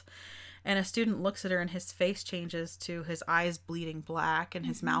warped. And a student looks at her and his face changes to his eyes bleeding black and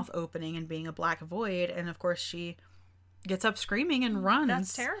his mouth opening and being a black void. And of course she gets up screaming and runs.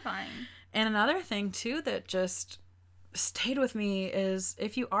 That's terrifying. And another thing too that just stayed with me is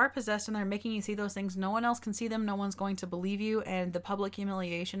if you are possessed and they're making you see those things, no one else can see them, no one's going to believe you, and the public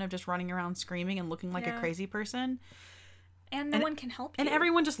humiliation of just running around screaming and looking like a crazy person, and no one can help you, and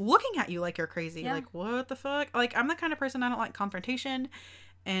everyone just looking at you like you're crazy. Yeah. Like, what the fuck? Like, I'm the kind of person, I don't like confrontation,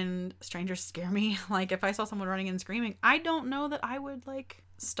 and strangers scare me. Like, if I saw someone running and screaming, I don't know that I would like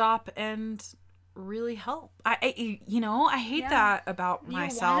stop and really help. I hate that about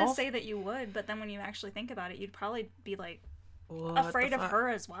myself. You want to say that you would, but then when you actually think about it, you'd probably be like afraid of her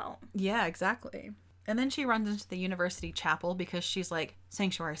as well. Yeah, exactly. And then she runs into the university chapel because she's like,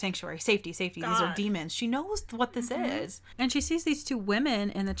 sanctuary, sanctuary, safety, safety. God. These are demons. She knows what this is. And she sees these two women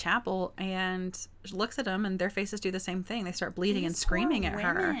in the chapel and looks at them and their faces do the same thing. They start bleeding and screaming at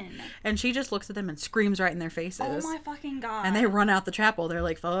her. And she just looks at them and screams right in their faces. Oh my fucking God. And they run out the chapel. They're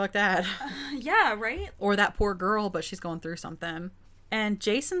like, fuck that. Yeah, right? Or that poor girl, but she's going through something. And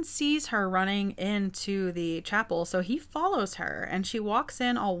Jason sees her running into the chapel, so he follows her. And she walks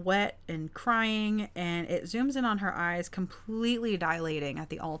in all wet and crying, and it zooms in on her eyes, completely dilating at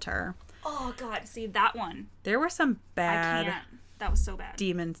the altar. Oh, God. See, that one. There were some bad... I can't. That was so bad.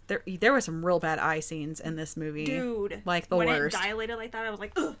 Demons. There were some real bad eye scenes in this movie. Dude. Like the worst. When it dilated like that, I was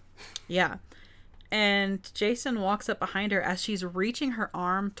like, ugh. Yeah. And Jason walks up behind her as she's reaching her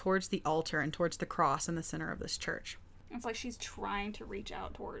arm towards the altar and towards the cross in the center of this church. It's like she's trying to reach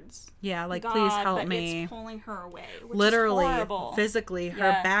out towards like, God, please help but me. It's pulling her away, which literally, is horrible. Physically,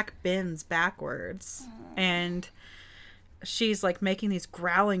 her back bends backwards. And she's like making these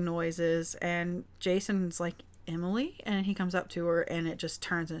growling noises. And Jason's like, Emily? And he comes up to her and it just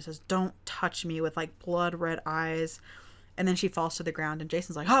turns and it says, don't touch me, with like blood red eyes. And then she falls to the ground and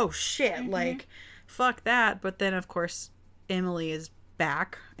Jason's like, oh shit, like, fuck that. But then, of course, Emily is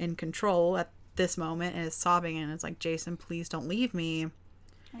back in control at this moment and is sobbing and it's like, Jason, please don't leave me.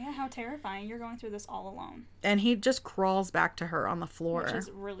 Yeah, how terrifying. You're going through this all alone. And he just crawls back to her on the floor. Which is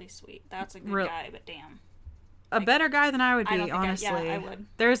really sweet. That's a good guy, but damn. A better guy than I would be, honestly. I would.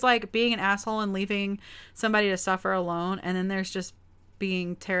 There's like being an asshole and leaving somebody to suffer alone, and then there's just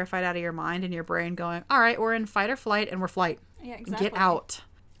being terrified out of your mind and your brain going, all right, we're in fight or flight, and we're flight. Yeah, exactly. Get out.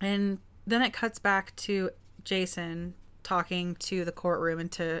 And then it cuts back to Jason talking to the courtroom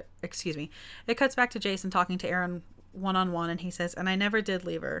it cuts back to Jason talking to Aaron one-on-one, and he says, and I never did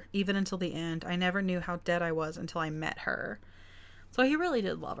leave her, even until the end. I never knew how dead I was until I met her. So he really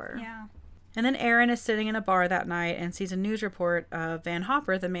did love her. Yeah. And then Aaron is sitting in a bar that night and sees a news report of Van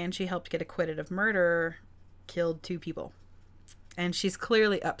Hopper, the man she helped get acquitted of murder, killed 2 people. And she's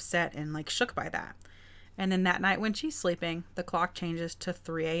clearly upset and like shook by that. And then that night when she's sleeping, the clock changes to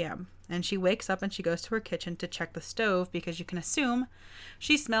 3 a.m. And she wakes up and she goes to her kitchen to check the stove because you can assume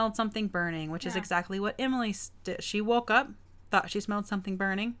she smelled something burning, which is exactly what Emily did. She woke up, thought she smelled something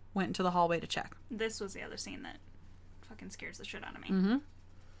burning, went into the hallway to check. This was the other scene that fucking scares the shit out of me. Mm-hmm.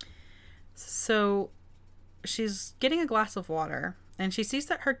 So she's getting a glass of water and she sees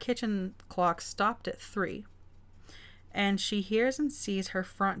that her kitchen clock stopped at 3. And she hears and sees her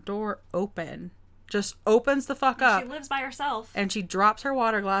front door open. Just opens the fuck up. She lives by herself. And she drops her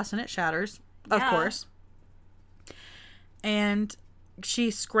water glass and it shatters, of course. And she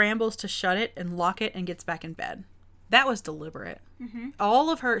scrambles to shut it and lock it and gets back in bed. That was deliberate. Mm-hmm. All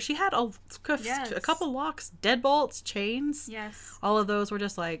of her, she had a couple locks, deadbolts, chains. Yes. All of those were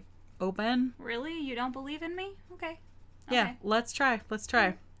just like open. Really? You don't believe in me? Okay. Yeah, let's try.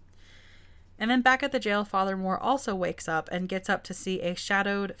 Mm-hmm. And then back at the jail, Father Moore also wakes up and gets up to see a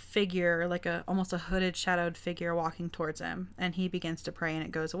shadowed figure, like almost a hooded shadowed figure walking towards him. And he begins to pray and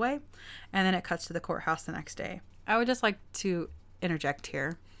it goes away. And then it cuts to the courthouse the next day. I would just like to interject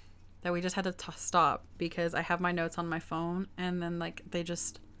here that we just had to stop because I have my notes on my phone and then like they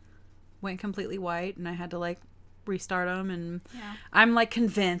just went completely white and I had to like restart them, and I'm like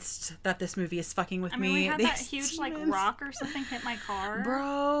convinced that this movie is fucking with me. We had that huge like rock or something hit my car,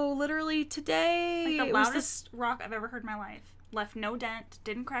 bro. Literally today, like the loudest rock I've ever heard in my life. Left no dent,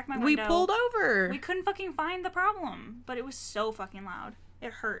 didn't crack my window. We pulled over. We couldn't fucking find the problem, but it was so fucking loud.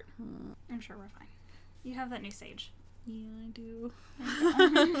 It hurt. I'm sure we're fine. You have that new sage. Yeah, I do.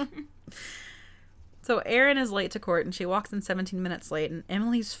 So Erin is late to court and she walks in 17 minutes late, and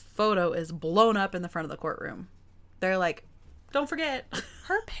Emily's photo is blown up in the front of the courtroom. They're like, don't forget.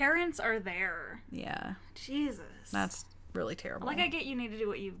 Her parents are there. Yeah. Jesus. That's really terrible. Like, I get you need to do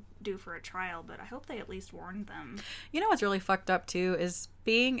what you do for a trial, but I hope they at least warned them. You know what's really fucked up, too, is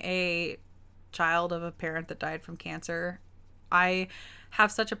being a child of a parent that died from cancer. I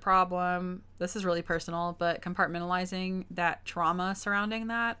have such a problem, this is really personal, but compartmentalizing that trauma surrounding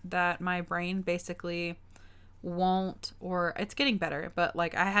that my brain basically won't, or it's getting better, but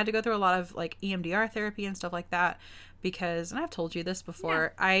like I had to go through a lot of like EMDR therapy and stuff like that because, and I've told you this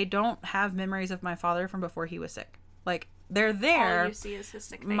before, I don't have memories of my father from before he was sick. Like, they're there. All you see is his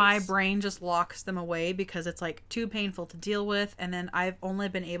sick face. My brain just locks them away because it's like too painful to deal with, and then I've only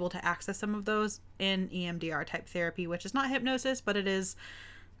been able to access some of those in EMDR type therapy, which is not hypnosis, but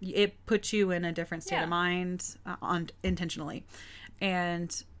it puts you in a different state of mind intentionally.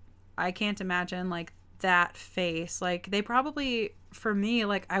 And I can't imagine like that face. Like, they probably, for me,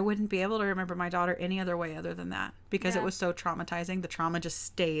 like, I wouldn't be able to remember my daughter any other way other than that because it was so traumatizing. The trauma just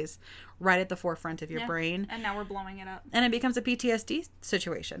stays right at the forefront of your brain. And now we're blowing it up. And it becomes a PTSD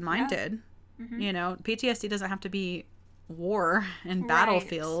situation. Mine did. Mm-hmm. You know, PTSD doesn't have to be war and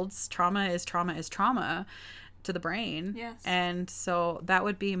battlefields. Trauma is trauma to the brain. Yes. And so that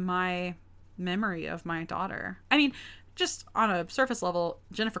would be my memory of my daughter. I mean, just on a surface level,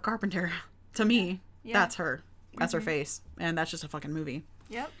 Jennifer Carpenter, to me, that's her. That's her face. And that's just a fucking movie.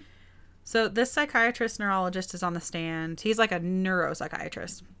 Yep. So this psychiatrist neurologist is on the stand. He's like a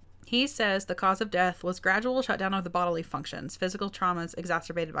neuropsychiatrist. He says the cause of death was gradual shutdown of the bodily functions, physical traumas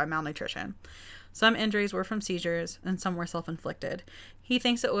exacerbated by malnutrition. Some injuries were from seizures and some were self-inflicted. He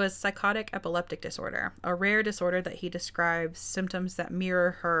thinks it was psychotic epileptic disorder, a rare disorder that he describes symptoms that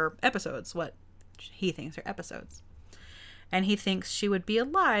mirror her episodes, what he thinks are episodes. And he thinks she would be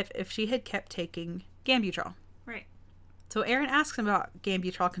alive if she had kept taking Gambutrol. Right. So Aaron asks him about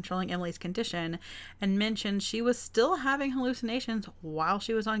Gambutrol controlling Emily's condition and mentions she was still having hallucinations while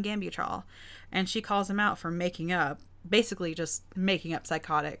she was on Gambutrol. And she calls him out for basically just making up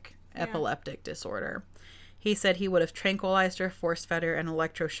psychotic epileptic disorder. He said he would have tranquilized her, force-fed her, and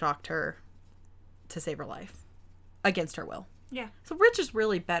electroshocked her to save her life against her will. Yeah. So Rich is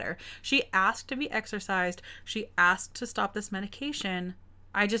really better. She asked to be exorcised. She asked to stop this medication.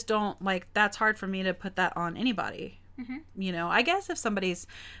 I just don't, like, that's hard for me to put that on anybody. Mm-hmm. You know, I guess if somebody's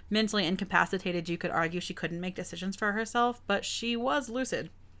mentally incapacitated, you could argue she couldn't make decisions for herself, but she was lucid.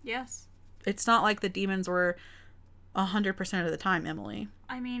 Yes. It's not like the demons were 100% of the time, Emily.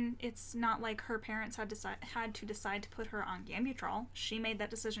 I mean, it's not like her parents had to decide to put her on Gambutrol. She made that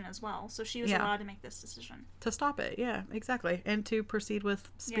decision as well, so she was allowed to make this decision. To stop it, yeah, exactly. And to proceed with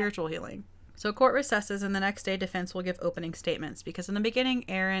spiritual healing. So court recesses, and the next day defense will give opening statements, because in the beginning,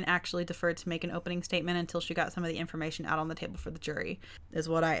 Erin actually deferred to make an opening statement until she got some of the information out on the table for the jury, is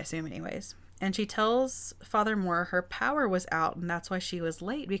what I assume anyways. And she tells Father Moore her power was out, and that's why she was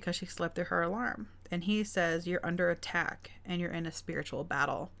late, because she slept through her alarm. And he says, you're under attack, and you're in a spiritual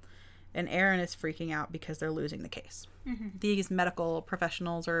battle. And Erin is freaking out because they're losing the case. Mm-hmm. These medical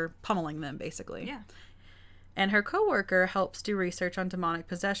professionals are pummeling them, basically. Yeah. And her coworker helps do research on demonic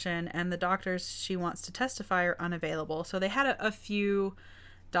possession, and the doctors she wants to testify are unavailable. So they had a few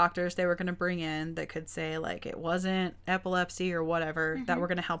doctors they were going to bring in that could say, like, it wasn't epilepsy or whatever, that were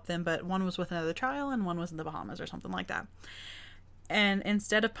going to help them, but one was with another trial and one was in the Bahamas or something like that. And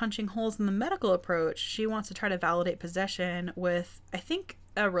instead of punching holes in the medical approach, she wants to try to validate possession with, I think,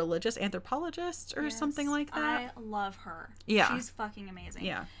 a religious anthropologist or something like that. I love her. Yeah. She's fucking amazing.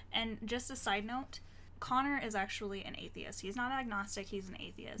 Yeah. And just a side note, Connor is actually an atheist. He's not agnostic, he's an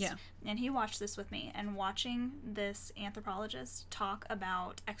atheist. Yeah. And he watched this with me, and watching this anthropologist talk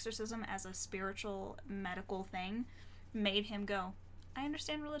about exorcism as a spiritual medical thing made him go, I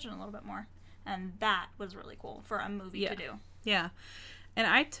understand religion a little bit more. And that was really cool for a movie to do. Yeah. And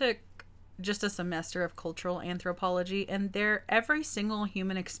I took just a semester of cultural anthropology, and every single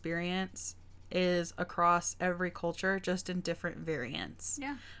human experience is across every culture, just in different variants.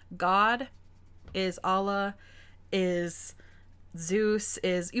 Yeah. God is Allah, is Zeus,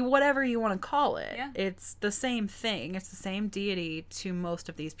 is whatever you want to call it. Yeah. It's the same thing. It's the same deity to most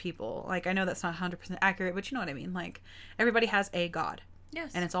of these people. Like, I know that's not 100% accurate, but you know what I mean. Like, everybody has a God.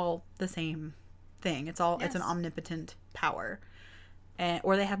 Yes. And it's all the same thing. It's an omnipotent power.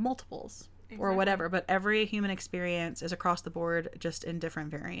 Or they have multiples. Or whatever. But every human experience is across the board, just in different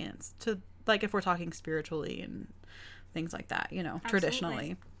variants. To, like, if we're talking spiritually and things like that, you know,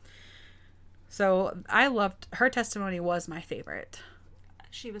 traditionally. So I loved her testimony. Was my favorite.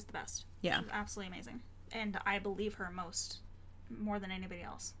 She was the best. Yeah. She was absolutely amazing. And I believe her more than anybody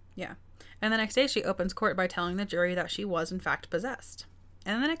else. Yeah. And the next day she opens court by telling the jury that she was in fact possessed.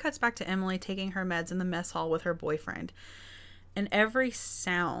 And then it cuts back to Emily taking her meds in the mess hall with her boyfriend. And every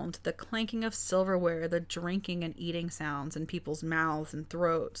sound, the clanking of silverware, the drinking and eating sounds in people's mouths and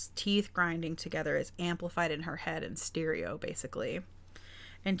throats, teeth grinding together, is amplified in her head in stereo, basically.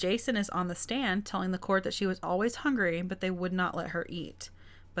 And Jason is on the stand telling the court that she was always hungry, but they would not let her eat.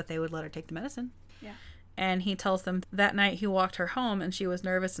 But they would let her take the medicine. Yeah. And he tells them that night he walked her home and she was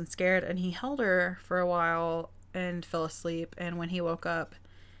nervous and scared, and he held her for a while and fell asleep. And when he woke up,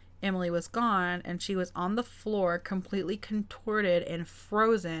 Emily was gone, and she was on the floor, completely contorted and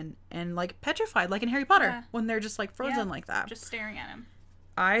frozen and like petrified, like in Harry Potter, when they're just like frozen like that. Just staring at him.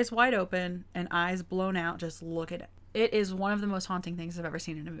 Eyes wide open and eyes blown out, just look at it. It is one of the most haunting things I've ever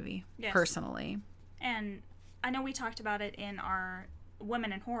seen in a movie, personally. And I know we talked about it in our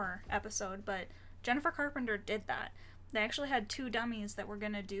Women in Horror episode, but Jennifer Carpenter did that. They actually had 2 dummies that were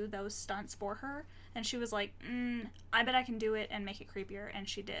going to do those stunts for her. And she was like, I bet I can do it and make it creepier. And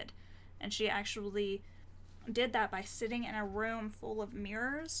she did. And she actually did that by sitting in a room full of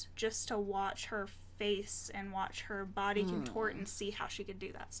mirrors just to watch her face and watch her body contort and see how she could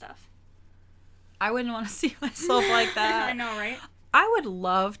do that stuff. I wouldn't want to see myself like that. I know, right? I would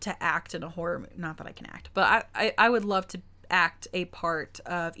love to act in a horror movie. Not that I can act, but I would love to act a part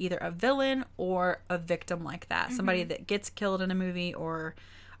of either a villain or a victim like that. Somebody that gets killed in a movie, or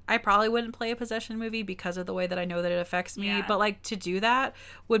I probably wouldn't play a possession movie because of the way that I know that it affects me. But like to do that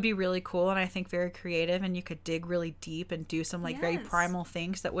would be really cool, and I think very creative, and you could dig really deep and do some like very primal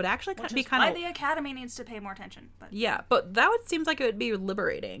things that would actually be kind of why the Academy needs to pay more attention. But but that would seems like it would be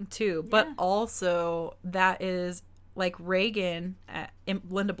liberating too. But also that is like Reagan,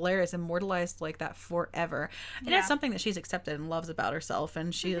 Linda Blair is immortalized like that forever. And it's something that she's accepted and loves about herself.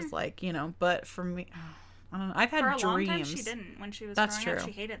 And she is like, you know, but for me, I don't know. I've had dreams. For a long time she didn't. When she was growing up,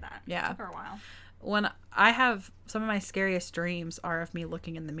 she hated that. Yeah. It took her a while. When I have, some of my scariest dreams are of me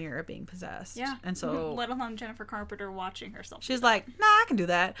looking in the mirror being possessed. Yeah. And so. Let alone Jennifer Carpenter watching herself. She's like, nah, I can do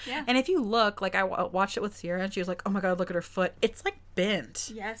that. Yeah. And if you look, like I watched it with Sierra and she was like, oh my God, look at her foot. It's like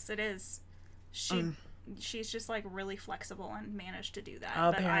bent. Yes, it is. She's just like really flexible and managed to do that.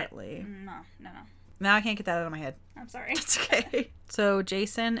 Apparently. No. Now I can't get that out of my head. I'm sorry. It's okay. So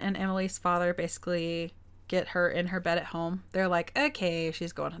Jason and Emily's father basically get her in her bed at home. They're like, okay,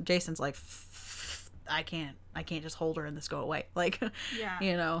 she's going home. Jason's like, I can't just hold her and this go away. Like,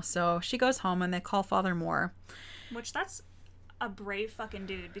 you know, so she goes home and they call Father Moore. Which that's a brave fucking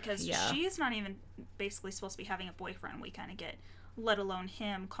dude, because she's not even basically supposed to be having a boyfriend, we kind of get, let alone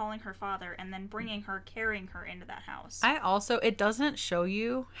him calling her father and then bringing her, carrying her into that house. It doesn't show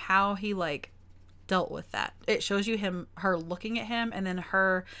you how he like dealt with that. It shows you her looking at him and then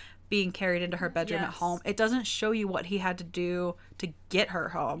her being carried into her bedroom at home. It doesn't show you what he had to do to get her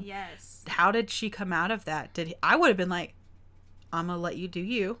home. Yes. How did she come out of that? I would have been like, I'm gonna let you do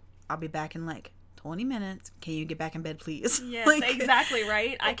you. I'll be back in like 20 minutes. Can you get back in bed, please? Yes, like, exactly,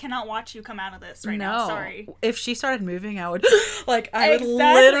 right? I cannot watch you come out of this right now. Sorry. If she started moving, I would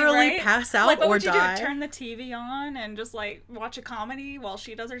literally pass out, like, what or would you die. Do? Turn the TV on and just like watch a comedy while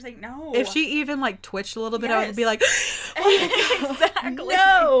she does her thing? No. If she even like twitched a little bit, I would be like, oh exactly.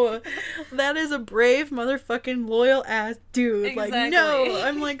 No, that is a brave motherfucking loyal ass dude. Exactly. Like, no,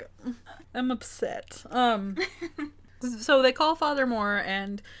 I'm like, I'm upset. So they call Father Moore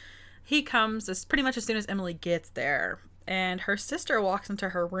and he comes pretty much as soon as Emily gets there, and her sister walks into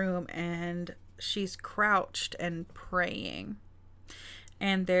her room and she's crouched and praying,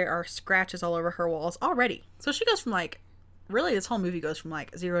 and there are scratches all over her walls already. So she goes from like, really this whole movie goes from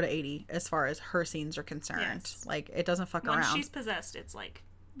like 0 to 80 as far as her scenes are concerned. Yes. Like it doesn't fuck around. When she's possessed, it's like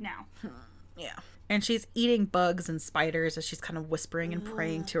now. Yeah. And she's eating bugs and spiders as she's kind of whispering and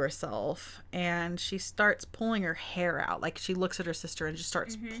praying to herself. And she starts pulling her hair out. Like, she looks at her sister and just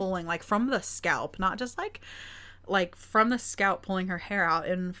starts pulling, like, from the scalp. Not just, like, from the scalp, pulling her hair out.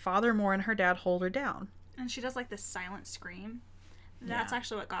 And Father Moore and her dad hold her down. And she does, like, this silent scream. That's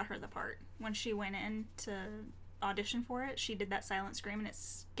actually what got her the part. When she went in to audition for it, she did that silent scream, and it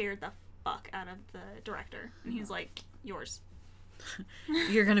scared the fuck out of the director. And he was like, yours.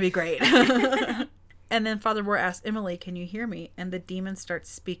 You're gonna be great. And then Father Moore asks Emily, can you hear me? And the demon starts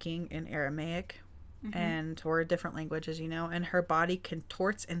speaking in Aramaic or a different language, as you know, and her body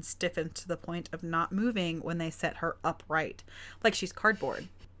contorts and stiffens to the point of not moving when they set her upright, like she's cardboard.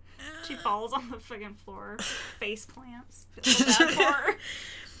 She falls on the friggin' floor, face plants. Feel so bad for her.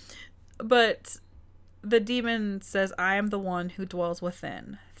 But the demon says, I am the one who dwells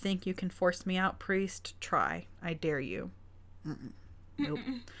within. Think you can force me out, priest? Try. I dare you. Nope.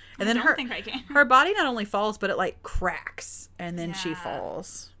 And then her body not only falls, but it like cracks, and then she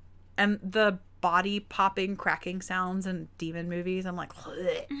falls. And the body popping, cracking sounds in demon movies, I'm like,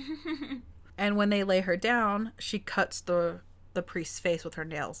 and when they lay her down, she cuts the the priest's face with her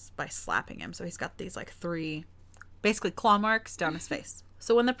nails by slapping him. So he's got these like 3 basically claw marks down his face.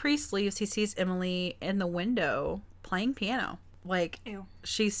 So when the priest leaves, he sees Emily in the window playing piano. Like, ew.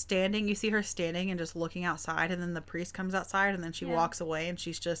 She's standing, you see her standing and just looking outside, and then the priest comes outside, and then she walks away, and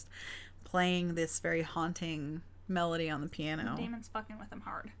she's just playing this very haunting melody on the piano. The demon's fucking with him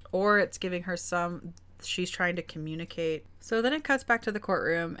hard. Or it's giving her she's trying to communicate. So then it cuts back to the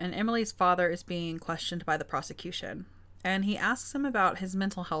courtroom, and Emily's father is being questioned by the prosecution. And he asks him about his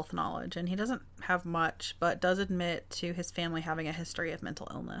mental health knowledge, and he doesn't have much, but does admit to his family having a history of mental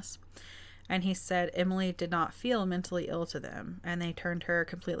illness. And he said Emily did not feel mentally ill to them, and they turned her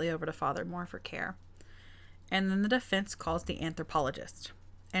completely over to Father Moore for care. And then the defense calls the anthropologist.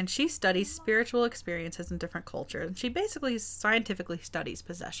 And she studies spiritual experiences in different cultures. And she basically scientifically studies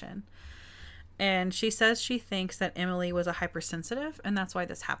possession. And she says she thinks that Emily was a hypersensitive, and that's why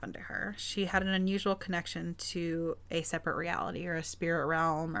this happened to her. She had an unusual connection to a separate reality, or a spirit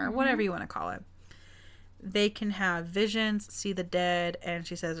realm, or whatever you want to call it. They can have visions, see the dead, and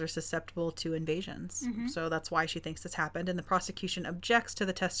she says they're susceptible to invasions. So that's why she thinks this happened. And the prosecution objects to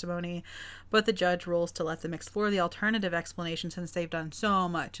the testimony, but the judge rules to let them explore the alternative explanation since they've done so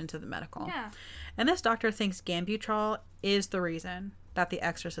much into the medical. Yeah. And this doctor thinks Gambutrol is the reason that the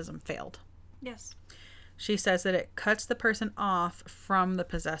exorcism failed. Yes. She says that it cuts the person off from the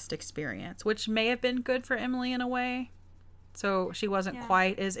possessed experience, which may have been good for Emily in a way. So she wasn't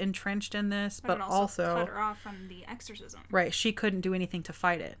quite as entrenched in this, but it also cut her off from the exorcism. Right. She couldn't do anything to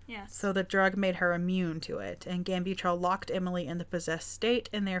fight it. Yes. So the drug made her immune to it, and Gambutrol locked Emily in the possessed state,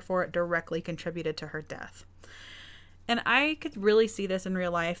 and therefore it directly contributed to her death. And I could really see this in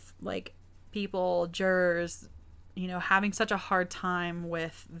real life, like people, jurors, having such a hard time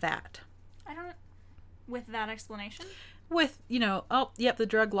with that. With that explanation? With, the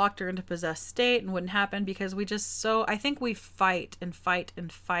drug locked her into possessed state and wouldn't happen because I think we fight and fight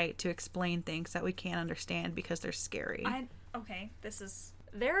and fight to explain things that we can't understand because they're scary.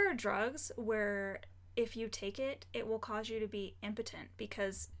 There are drugs where if you take it, it will cause you to be impotent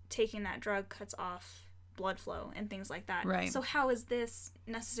because taking that drug cuts off blood flow and things like that. Right. So how is this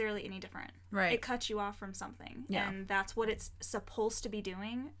necessarily any different? Right. It cuts you off from something. Yeah. And that's what it's supposed to be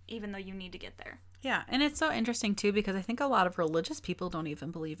doing, even though you need to get there. Yeah, and it's so interesting, too, because I think a lot of religious people don't even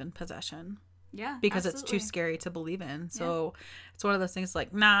believe in possession. Yeah, because absolutely. It's too scary to believe in. So it's one of those things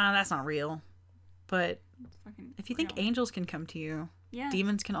like, nah, that's not real. But if you think angels can come to you,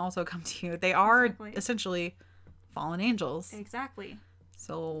 demons can also come to you. They are essentially fallen angels. Exactly.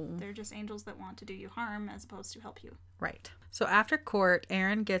 So they're just angels that want to do you harm as opposed to help you. Right. So after court,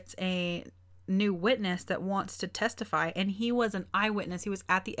 Aaron gets a new witness that wants to testify, and he was an eyewitness. He was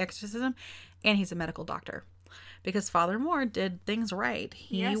at the exorcism, and he's a medical doctor because Father Moore did things right.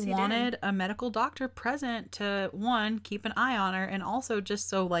 He wanted a medical doctor present to, one, keep an eye on her, and also just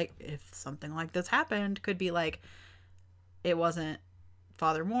so, like, if something like this happened, could be like, it wasn't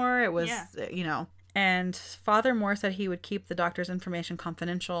Father Moore, it was, And Father Moore said he would keep the doctor's information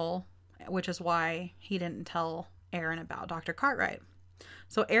confidential, which is why he didn't tell Aaron about Dr. Cartwright.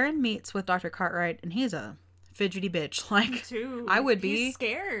 So Aaron meets with Dr. Cartwright, and he's a fidgety bitch. Like, dude, I would be. He's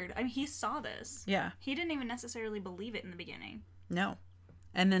scared. I mean, he saw this. Yeah. He didn't even necessarily believe it in the beginning. No.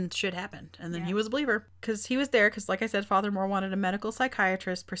 And then shit happened. And then he was a believer. Because he was there, because like I said, Father Moore wanted a medical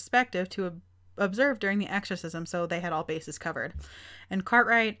psychiatrist perspective to observe during the exorcism, so they had all bases covered. And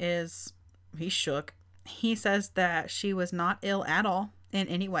Cartwright he's shook. He says that she was not ill at all in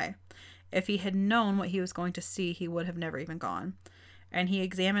any way. If he had known what he was going to see, he would have never even gone. And he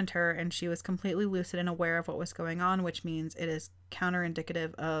examined her, and she was completely lucid and aware of what was going on, which means it is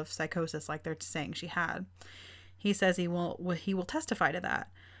counterindicative of psychosis like they're saying she had. He says he will testify to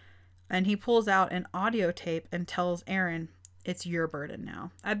that. And he pulls out an audio tape and tells Aaron, it's your burden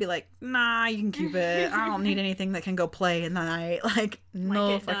now. I'd be like, nah, you can keep it. I don't need anything that can go play in the night. Like,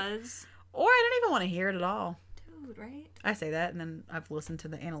 no. Like it does. Or I don't even want to hear it at all. Dude, right? I say that, and then I've listened to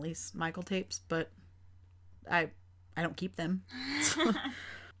the Annalise Michael tapes, but I don't keep them.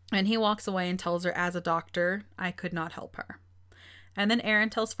 And he walks away and tells her, as a doctor, I could not help her. And then Aaron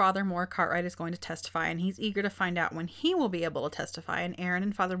tells Father Moore Cartwright is going to testify, and he's eager to find out when he will be able to testify. And Aaron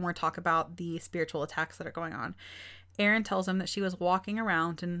and Father Moore talk about the spiritual attacks that are going on. Aaron tells him that she was walking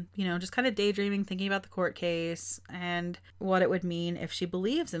around and, just kind of daydreaming, thinking about the court case and what it would mean if she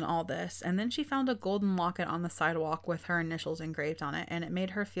believes in all this. And then she found a golden locket on the sidewalk with her initials engraved on it, and it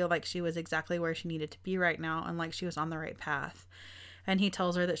made her feel like she was exactly where she needed to be right now and like she was on the right path. And he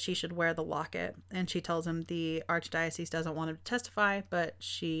tells her that she should wear the locket, and she tells him the archdiocese doesn't want him to testify, but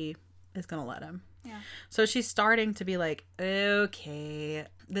she is going to let him. Yeah. So she's starting to be like, okay,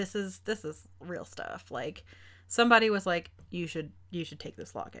 this is real stuff. Like, somebody was like, you should take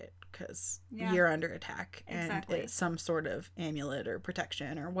this locket because you're under attack. Exactly. And it's some sort of amulet or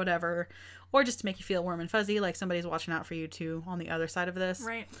protection or whatever, or just to make you feel warm and fuzzy, like somebody's watching out for you too on the other side of this.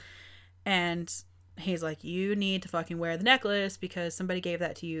 Right. And he's like, you need to fucking wear the necklace because somebody gave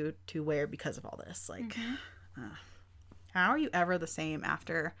that to you to wear because of all this. Like, how are you ever the same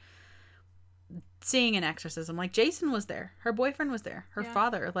after seeing an exorcism? Like, Jason was there. Her boyfriend was there. Her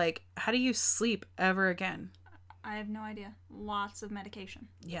father. Like, how do you sleep ever again? I have no idea. Lots of medication.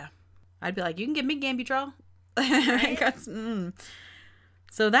 Yeah. I'd be like, you can give me Gambutrol. Right?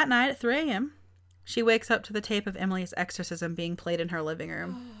 So that night at 3 a.m., she wakes up to the tape of Emily's exorcism being played in her living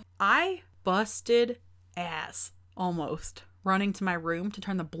room. I busted ass, almost, running to my room to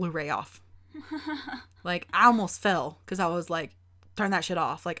turn the Blu-ray off. Like, I almost fell because I was like, turn that shit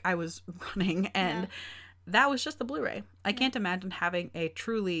off. Like, I was running, and that was just the Blu-ray. I can't imagine having a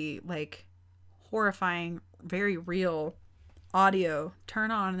truly, like, horrifying, very real audio turn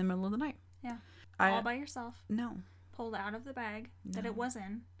on in the middle of the night. Yeah. All by yourself. No. Pulled out of the bag that it was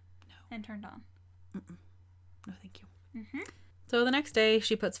in and turned on. Mm-mm. No, thank you. So the next day,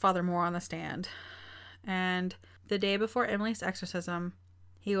 she puts Father Moore on the stand. And the day before Emily's exorcism,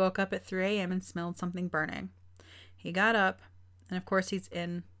 he woke up at 3 a.m. and smelled something burning. He got up, and of course he's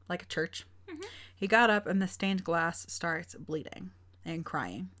in, like, a church. He got up, and the stained glass starts bleeding and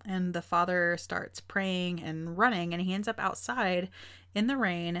crying. And the father starts praying and running, and he ends up outside in the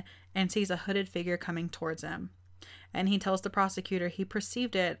rain and sees a hooded figure coming towards him. And he tells the prosecutor he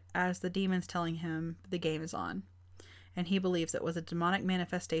perceived it as the demons telling him the game is on. And he believes it was a demonic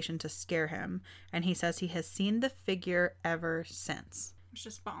manifestation to scare him. And he says he has seen the figure ever since. It's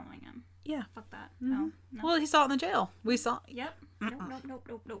just following him. Yeah. Fuck that. No. Well, he saw it in the jail. We saw. Yep.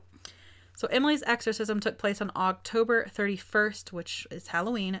 Nope. So Emily's exorcism took place on October 31st, which is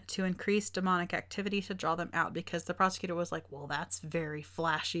Halloween, to increase demonic activity to draw them out, because the prosecutor was like, well, that's very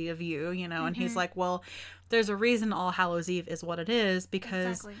flashy of you, you know? And he's like, well, there's a reason All Hallows Eve is what it is,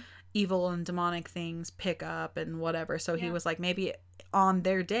 because evil and demonic things pick up and whatever. So he was like, maybe on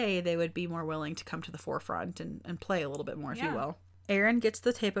their day, they would be more willing to come to the forefront and play a little bit more, if you will. Aaron gets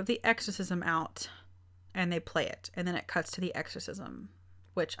the tape of the exorcism out, and they play it. And then it cuts to the exorcism,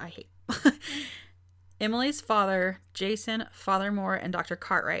 which I hate. Emily's father, Jason, Father Moore, and Dr.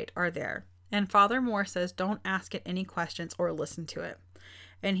 Cartwright are there. And Father Moore says don't ask it any questions or listen to it.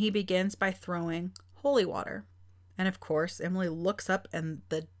 And he begins by throwing holy water. And of course, Emily looks up and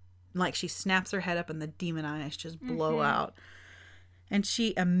she snaps her head up and the demon eyes just blow out. And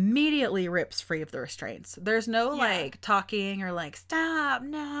she immediately rips free of the restraints. There's no like talking or like, stop,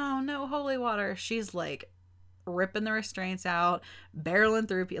 no holy water. She's like ripping the restraints out, barreling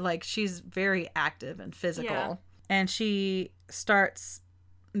through people. Like, she's very active and physical. Yeah. And she starts,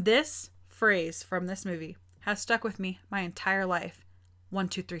 this phrase from this movie has stuck with me my entire life. 1,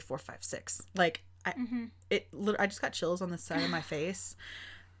 2, 3, 4, 5, 6. Like, I just got chills on the side of my face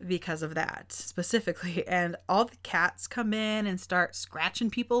because of that specifically. And all the cats come in and start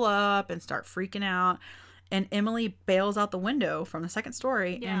scratching people up and start freaking out. And Emily bails out the window from the second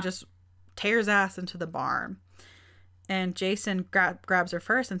story and just tears ass into the barn. And Jason grabs her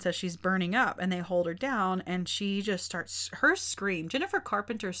first and says she's burning up, and they hold her down, and she just starts her scream. Jennifer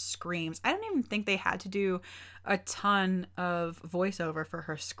Carpenter's screams. I don't even think they had to do a ton of voiceover for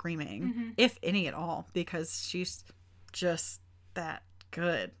her screaming, if any at all, because she's just that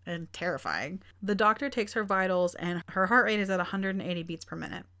good and terrifying. The doctor takes her vitals, and her heart rate is at 180 beats per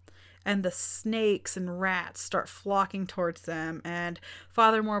minute. And the snakes and rats start flocking towards them. And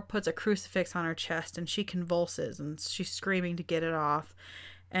Father Moore puts a crucifix on her chest, and she convulses, and she's screaming to get it off.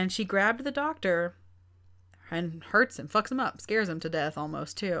 And she grabbed the doctor and hurts him, fucks him up, scares him to death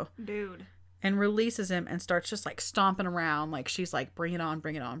almost too. Dude. And releases him and starts just like stomping around. Like, she's like, bring it on,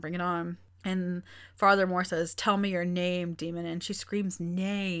 bring it on, bring it on. And Father Moore says, tell me your name, demon. And she screams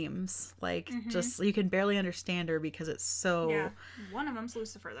names. Like, just, you can barely understand her because it's so... Yeah. One of them's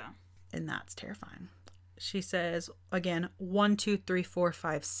Lucifer, though. And that's terrifying. She says, again, 1, 2, 3, 4,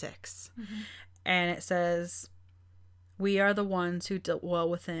 5, 6. And it says, we are the ones who dwell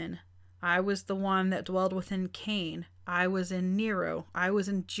within. I was the one that dwelled within Cain. I was in Nero. I was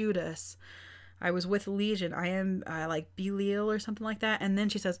in Judas. I was with Legion. I am like Belial or something like that. And then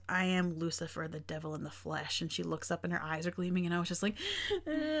she says, I am Lucifer, the devil in the flesh. And she looks up and her eyes are gleaming. And I was just like,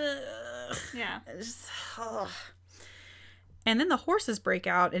 yeah. And then the horses break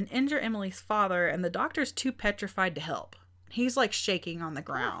out and injure Emily's father, and the doctor's too petrified to help. He's like shaking on the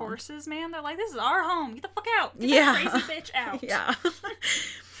ground. Poor horses, man. They're like, this is our home. Get the fuck out. Get that crazy bitch out. Yeah.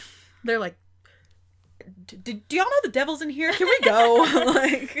 They're like, do y'all know the devil's in here? Can we go?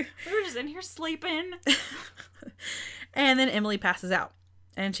 Like, we were just in here sleeping. And then Emily passes out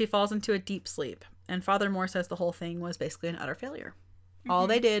and she falls into a deep sleep. And Father Moore says the whole thing was basically an utter failure. Mm-hmm. All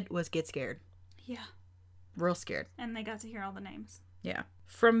they did was get scared. Yeah. Real scared. And they got to hear all the names. Yeah.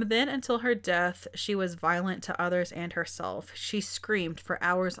 From then until her death, she was violent to others and herself. She screamed for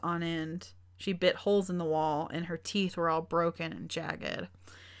hours on end. She bit holes in the wall and her teeth were all broken and jagged.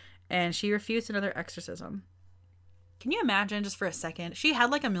 And she refused another exorcism. Can you imagine, just for a second, she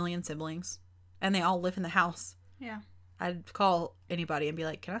had like 1 million siblings and they all live in the house. Yeah. I'd call anybody and be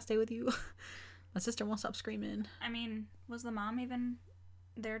like, can I stay with you? My sister won't stop screaming. I mean, was the mom even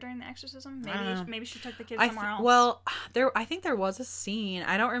there during the exorcism? Maybe she took the kids somewhere else. Well, I think there was a scene.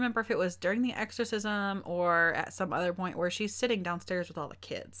 I don't remember if it was during the exorcism or at some other point where she's sitting downstairs with all the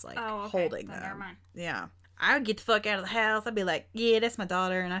kids, like holding them. Never mind. Yeah. I would get the fuck out of the house. I'd be like, yeah, that's my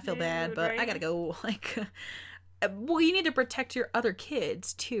daughter, and I feel bad, but I gotta go. Like, well, you need to protect your other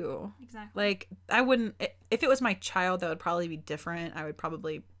kids too. Exactly. Like, I wouldn't. If it was my child, that would probably be different. I would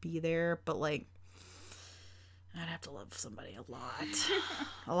probably be there, but like, I'd have to love somebody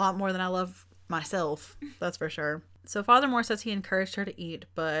a lot more than I love myself. That's for sure. So Father Moore says he encouraged her to eat,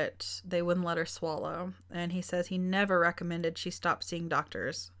 but they wouldn't let her swallow. And he says he never recommended she stop seeing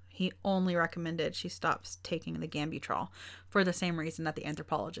doctors. He only recommended she stops taking the Gambutrol for the same reason that the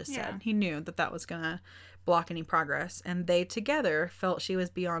anthropologist said. He knew that that was going to block any progress. And they together felt she was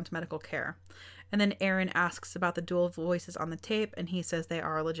beyond medical care. And then Aaron asks about the dual voices on the tape, and he says they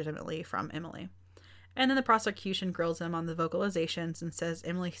are legitimately from Emily. And then the prosecution grills him on the vocalizations and says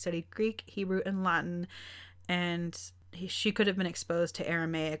Emily studied Greek, Hebrew, and Latin, and she could have been exposed to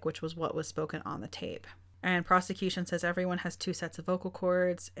Aramaic, which was what was spoken on the tape. And prosecution says everyone has 2 sets of vocal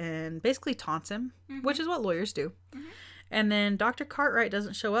cords and basically taunts him, which is what lawyers do. Mm-hmm. And then Dr. Cartwright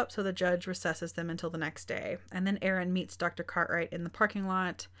doesn't show up, so the judge recesses them until the next day. And then Aaron meets Dr. Cartwright in the parking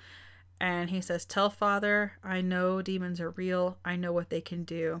lot, and he says, tell Father, I know demons are real. I know what they can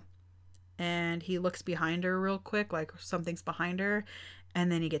do. And he looks behind her real quick, like something's behind her.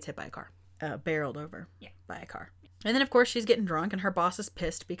 And then he gets hit by a car. Barreled over by a car. And then, of course, she's getting drunk. And her boss is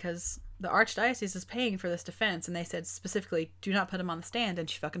pissed because the archdiocese is paying for this defense. And they said specifically, do not put him on the stand. And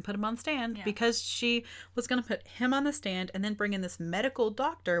she fucking put him on the stand because she was going to put him on the stand and then bring in this medical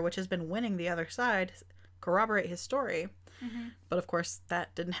doctor, which has been winning the other side, corroborate his story. Mm-hmm. But, of course,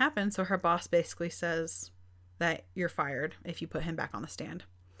 that didn't happen. So her boss basically says that you're fired if you put him back on the stand.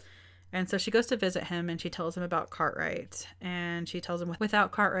 And so she goes to visit him and she tells him about Cartwright. And she tells him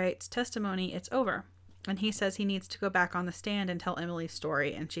without Cartwright's testimony, it's over. And he says he needs to go back on the stand and tell Emily's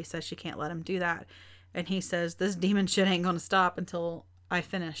story. And she says she can't let him do that. And he says, this demon shit ain't going to stop until I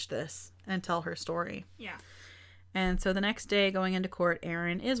finish this and tell her story. Yeah. And so the next day going into court,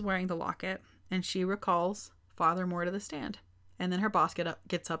 Erin is wearing the locket. And she recalls Father Moore to the stand. And then her boss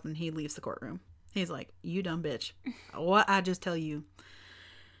gets up and he leaves the courtroom. He's like, you dumb bitch. What I just tell you?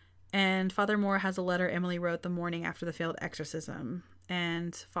 And Father Moore has a letter Emily wrote the morning after the failed exorcism.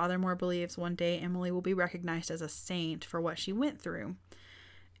 And Father Moore believes one day Emily will be recognized as a saint for what she went through.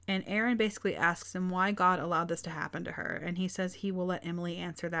 And Aaron basically asks him why God allowed this to happen to her. And he says he will let Emily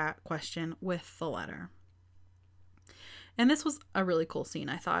answer that question with the letter. And this was a really cool scene,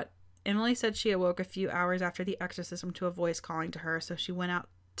 I thought. Emily said she awoke a few hours after the exorcism to a voice calling to her. So she went out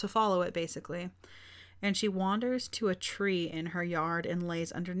to follow it, basically. And she wanders to a tree in her yard and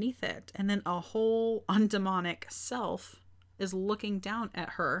lays underneath it. And then a whole undemonic self is looking down at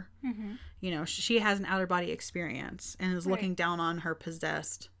her. Mm-hmm. You know, she has an outer body experience and is looking down on her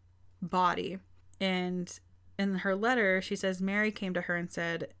possessed body. And in her letter, she says Mary came to her and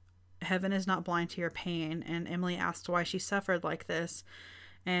said, heaven is not blind to your pain. And Emily asked why she suffered like this.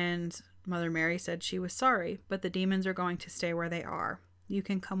 And Mother Mary said she was sorry, but the demons are going to stay where they are. You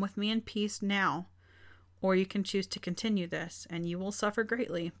can come with me in peace now. Or you can choose to continue this, and you will suffer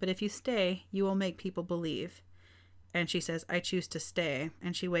greatly. But if you stay, you will make people believe. And she says, I choose to stay.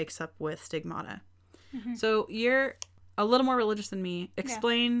 And she wakes up with stigmata. Mm-hmm. So you're a little more religious than me.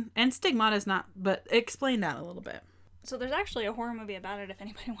 Explain, and stigmata is not, but explain that a little bit. So there's actually a horror movie about it if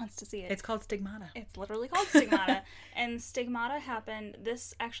anybody wants to see it. It's called Stigmata. It's literally called Stigmata. And Stigmata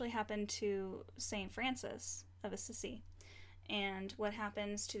this actually happened to St. Francis of Assisi. And what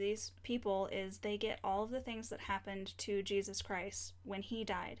happens to these people is they get all of the things that happened to Jesus Christ when he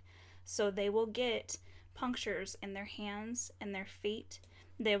died. So they will get punctures in their hands and their feet.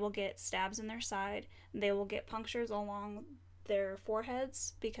 They will get stabs in their side. They will get punctures along their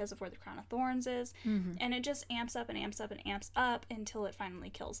foreheads because of where the crown of thorns is. Mm-hmm. And it just amps up and amps up and amps up until it finally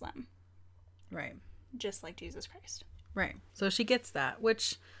kills them. Right. Just like Jesus Christ. Right. So she gets that,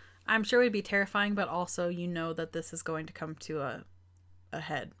 which I'm sure it would be terrifying, but also you know that this is going to come to a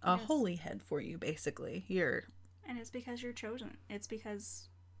head, a holy head for you, basically. And it's because you're chosen. It's because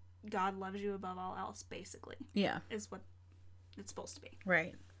God loves you above all else, basically. Yeah. Is what it's supposed to be.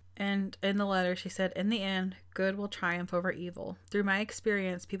 Right. And in the letter, she said, in the end, good will triumph over evil. Through my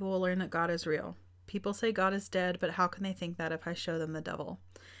experience, people will learn that God is real. People say God is dead, but how can they think that if I show them the devil?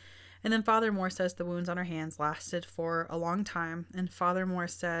 And then Father Moore says the wounds on her hands lasted for a long time. And Father Moore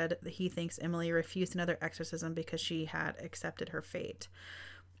said that he thinks Emily refused another exorcism because she had accepted her fate.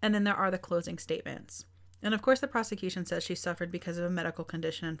 And then there are the closing statements. And of course, the prosecution says she suffered because of a medical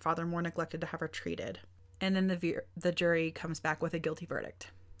condition and Father Moore neglected to have her treated. And then the jury comes back with a guilty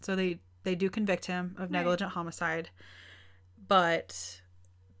verdict. So they do convict him of negligent homicide, but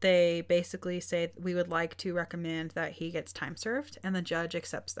they basically say we would like to recommend that he gets time served, and the judge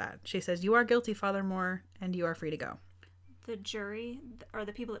accepts that. She says, you are guilty, Father Moore, and you are free to go. The jury, or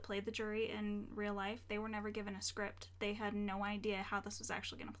the people that played the jury in real life, they were never given a script. They had no idea how this was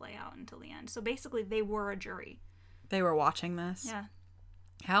actually going to play out until the end. So basically, they were a jury. They were watching this? Yeah.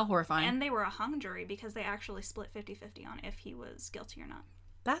 How horrifying. And they were a hung jury because they actually split 50-50 on if he was guilty or not.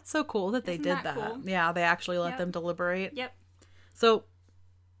 That's so cool that they did that. Cool? Yeah, they actually let them deliberate. Yep. So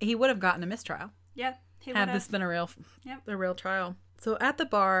he would have gotten a mistrial. Yeah, he would had have. This been a real trial. So at the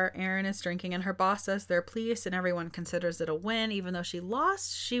bar, Erin is drinking, and her boss says they're pleased, and everyone considers it a win. Even though she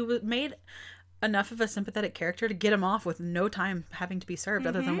lost, she made enough of a sympathetic character to get him off with no time having to be served,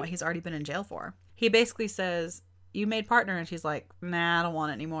 other than what he's already been in jail for. He basically says, "You made partner," and she's like, "Nah, I don't want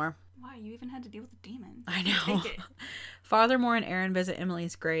it anymore." Why? You even had to deal with a demon. I know. Father Moore and Erin visit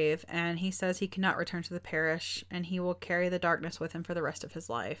Emily's grave, and he says he cannot return to the parish, and he will carry the darkness with him for the rest of his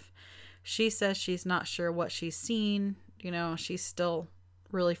life. She says she's not sure what she's seen. You know, she's still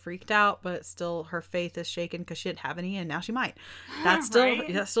really freaked out, but still her faith is shaken because she didn't have any, and now she might. That's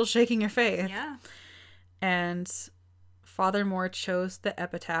still shaking your faith. Yeah. And Father Moore chose the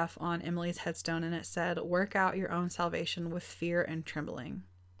epitaph on Emily's headstone, and it said, "Work out your own salvation with fear and trembling."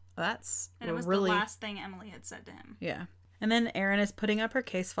 And it was really the last thing Emily had said to him. Yeah. And then Erin is putting up her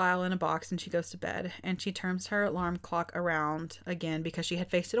case file in a box, and she goes to bed, and she turns her alarm clock around again because she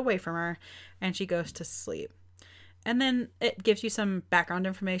had faced it away from her, and she goes to sleep. And then it gives you some background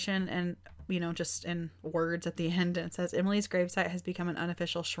information and, you know, just in words at the end. And it says, Emily's gravesite has become an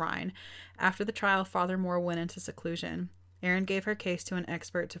unofficial shrine. After the trial, Father Moore went into seclusion. Erin gave her case to an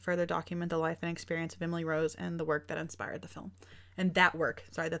expert to further document the life and experience of Emily Rose and the work that inspired the film. And that work,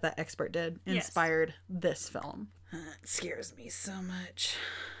 that expert did, inspired this film. It scares me so much.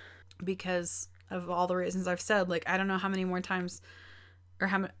 Because of all the reasons I've said. Like, I don't know how many more times or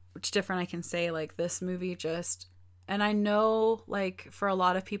how much different I can say. Like, this movie just... And I know, like, for a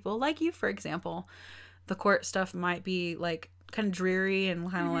lot of people, like you, for example, the court stuff might be, like, kind of dreary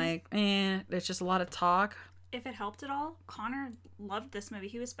and kind of like, it's just a lot of talk. If it helped at all, Connor loved this movie.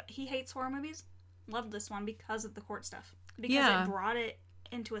 He hates horror movies. Loved this one because of the court stuff. Because it brought it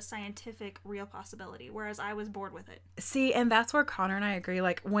into a scientific, real possibility, whereas I was bored with it. See, and that's where Connor and I agree.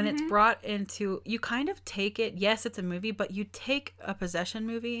 Like, when it's brought into, you kind of take it, yes, it's a movie, but you take a possession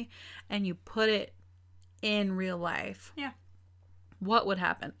movie and you put it in real life. Yeah. What would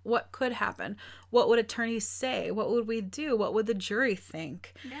happen? What could happen? What would attorneys say? What would we do? What would the jury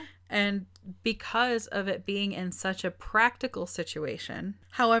think? Yeah. And because of it being in such a practical situation,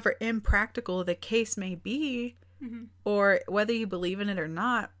 however impractical the case may be, or whether you believe in it or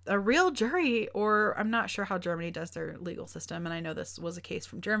not, a real jury, or I'm not sure how Germany does their legal system, and I know this was a case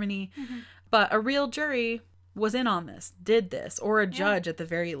from Germany, but a real jury was in on this, did this, or a judge at the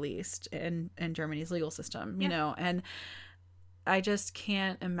very least in Germany's legal system, you know, and I just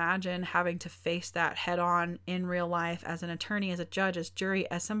can't imagine having to face that head on in real life as an attorney, as a judge, as jury,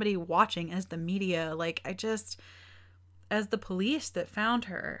 as somebody watching, as the media, as the police that found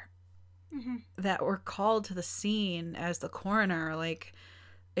her, that were called to the scene, as the coroner, like,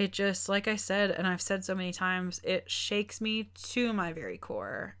 it just, like I said, and I've said so many times, it shakes me to my very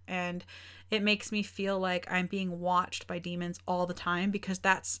core, and it makes me feel like I'm being watched by demons all the time, because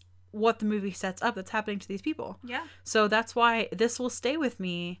that's what the movie sets up that's happening to these people. Yeah. So that's why this will stay with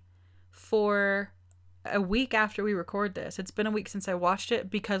me for a week after we record this. It's been a week since I watched it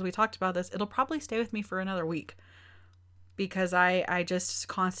because we talked about this. It'll probably stay with me for another week because I just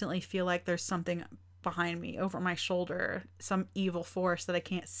constantly feel like there's something behind me, over my shoulder, some evil force that I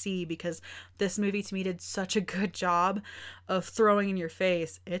can't see, because this movie to me did such a good job of throwing in your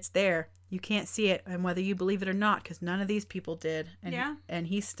face, it's there. You can't see it, and whether you believe it or not, because none of these people did. And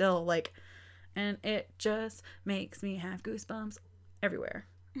he's still like, and it just makes me have goosebumps everywhere.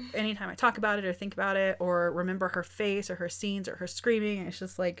 anytime I talk about it or think about it or remember her face or her scenes or her screaming, it's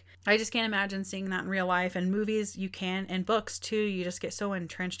just like, I just can't imagine seeing that in real life. And movies, you can, and books too, you just get so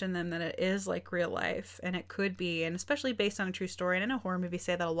entrenched in them that it is like real life, and it could be, and especially based on a true story. And I know horror movies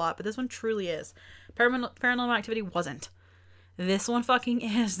say that a lot, but this one truly is. Paranormal Activity wasn't. This one fucking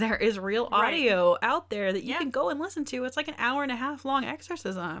is. There is real audio out there that you can go and listen to. It's like an 1.5 hour long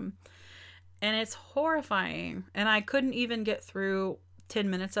exorcism. And it's horrifying. And I couldn't even get through 10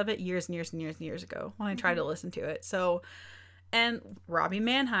 minutes of it years and years and years and years ago when I tried to listen to it. So, and Robbie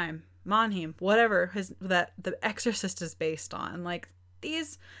Mannheim, whatever that The Exorcist is based on. Like,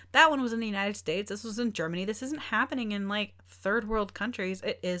 that one was in the United States. This was in Germany. This isn't happening in like third world countries.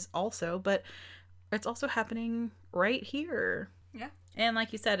 It is also, but it's also happening right here. Yeah. And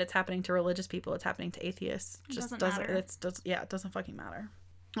like you said, it's happening to religious people. It's happening to atheists. It just doesn't matter. It doesn't fucking matter.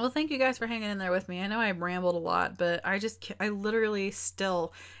 Well, thank you guys for hanging in there with me. I know I rambled a lot, but I literally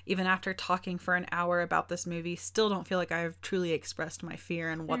still, even after talking for an hour about this movie, still don't feel like I've truly expressed my fear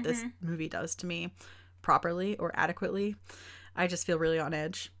and what this movie does to me properly or adequately. I just feel really on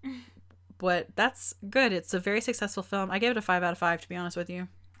edge. But that's good. It's a very successful film. I gave it a 5 out of 5, to be honest with you.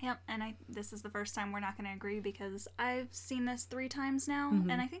 Yep, and this is the first time we're not going to agree because I've seen this 3 times now,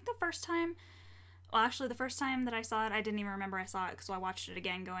 and I think the first time that I saw it, I didn't even remember I saw it, so I watched it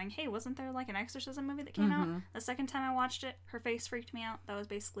again going, hey, wasn't there like an exorcism movie that came out? The second time I watched it, her face freaked me out. That was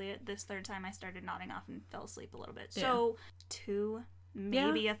basically it. This third time I started nodding off and fell asleep a little bit. Yeah. So 2,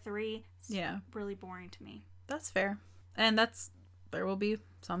 maybe a 3. It's really boring to me. That's fair. And there will be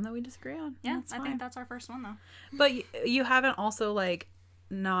some that we disagree on. Yeah, I think that's our first one though. But you haven't also like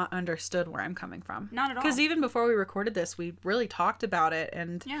not understood where I'm coming from. Not at all. Because even before we recorded this, we really talked about it,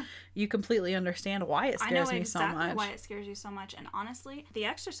 and you completely understand why it scares me so much. I know exactly why it scares you so much. And honestly, The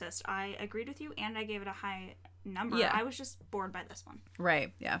Exorcist, I agreed with you, and I gave it a high number. Yeah. I was just bored by this one.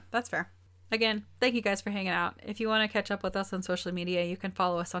 Right. Yeah, that's fair. Again, thank you guys for hanging out. If you want to catch up with us on social media, you can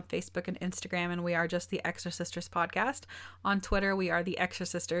follow us on Facebook and Instagram, and we are just the Exorcisters Podcast. On Twitter, we are the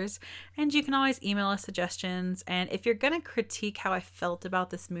Exorcisters, and you can always email us suggestions. And if you're going to critique how I felt about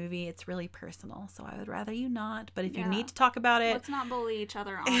this movie, it's really personal, so I would rather you not. But if you need to talk about it... Let's not bully each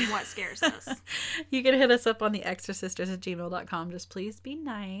other on what scares us. You can hit us up on theexorcisters@gmail.com. Just please be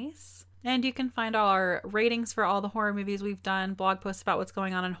nice. And you can find all our ratings for all the horror movies we've done, blog posts about what's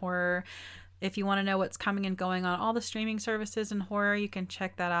going on in horror. If you want to know what's coming and going on all the streaming services in horror, you can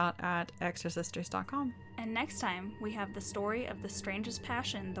check that out at exorcisters.com. And next time, we have the story of the strangest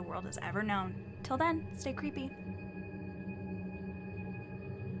passion the world has ever known. Till then, stay creepy.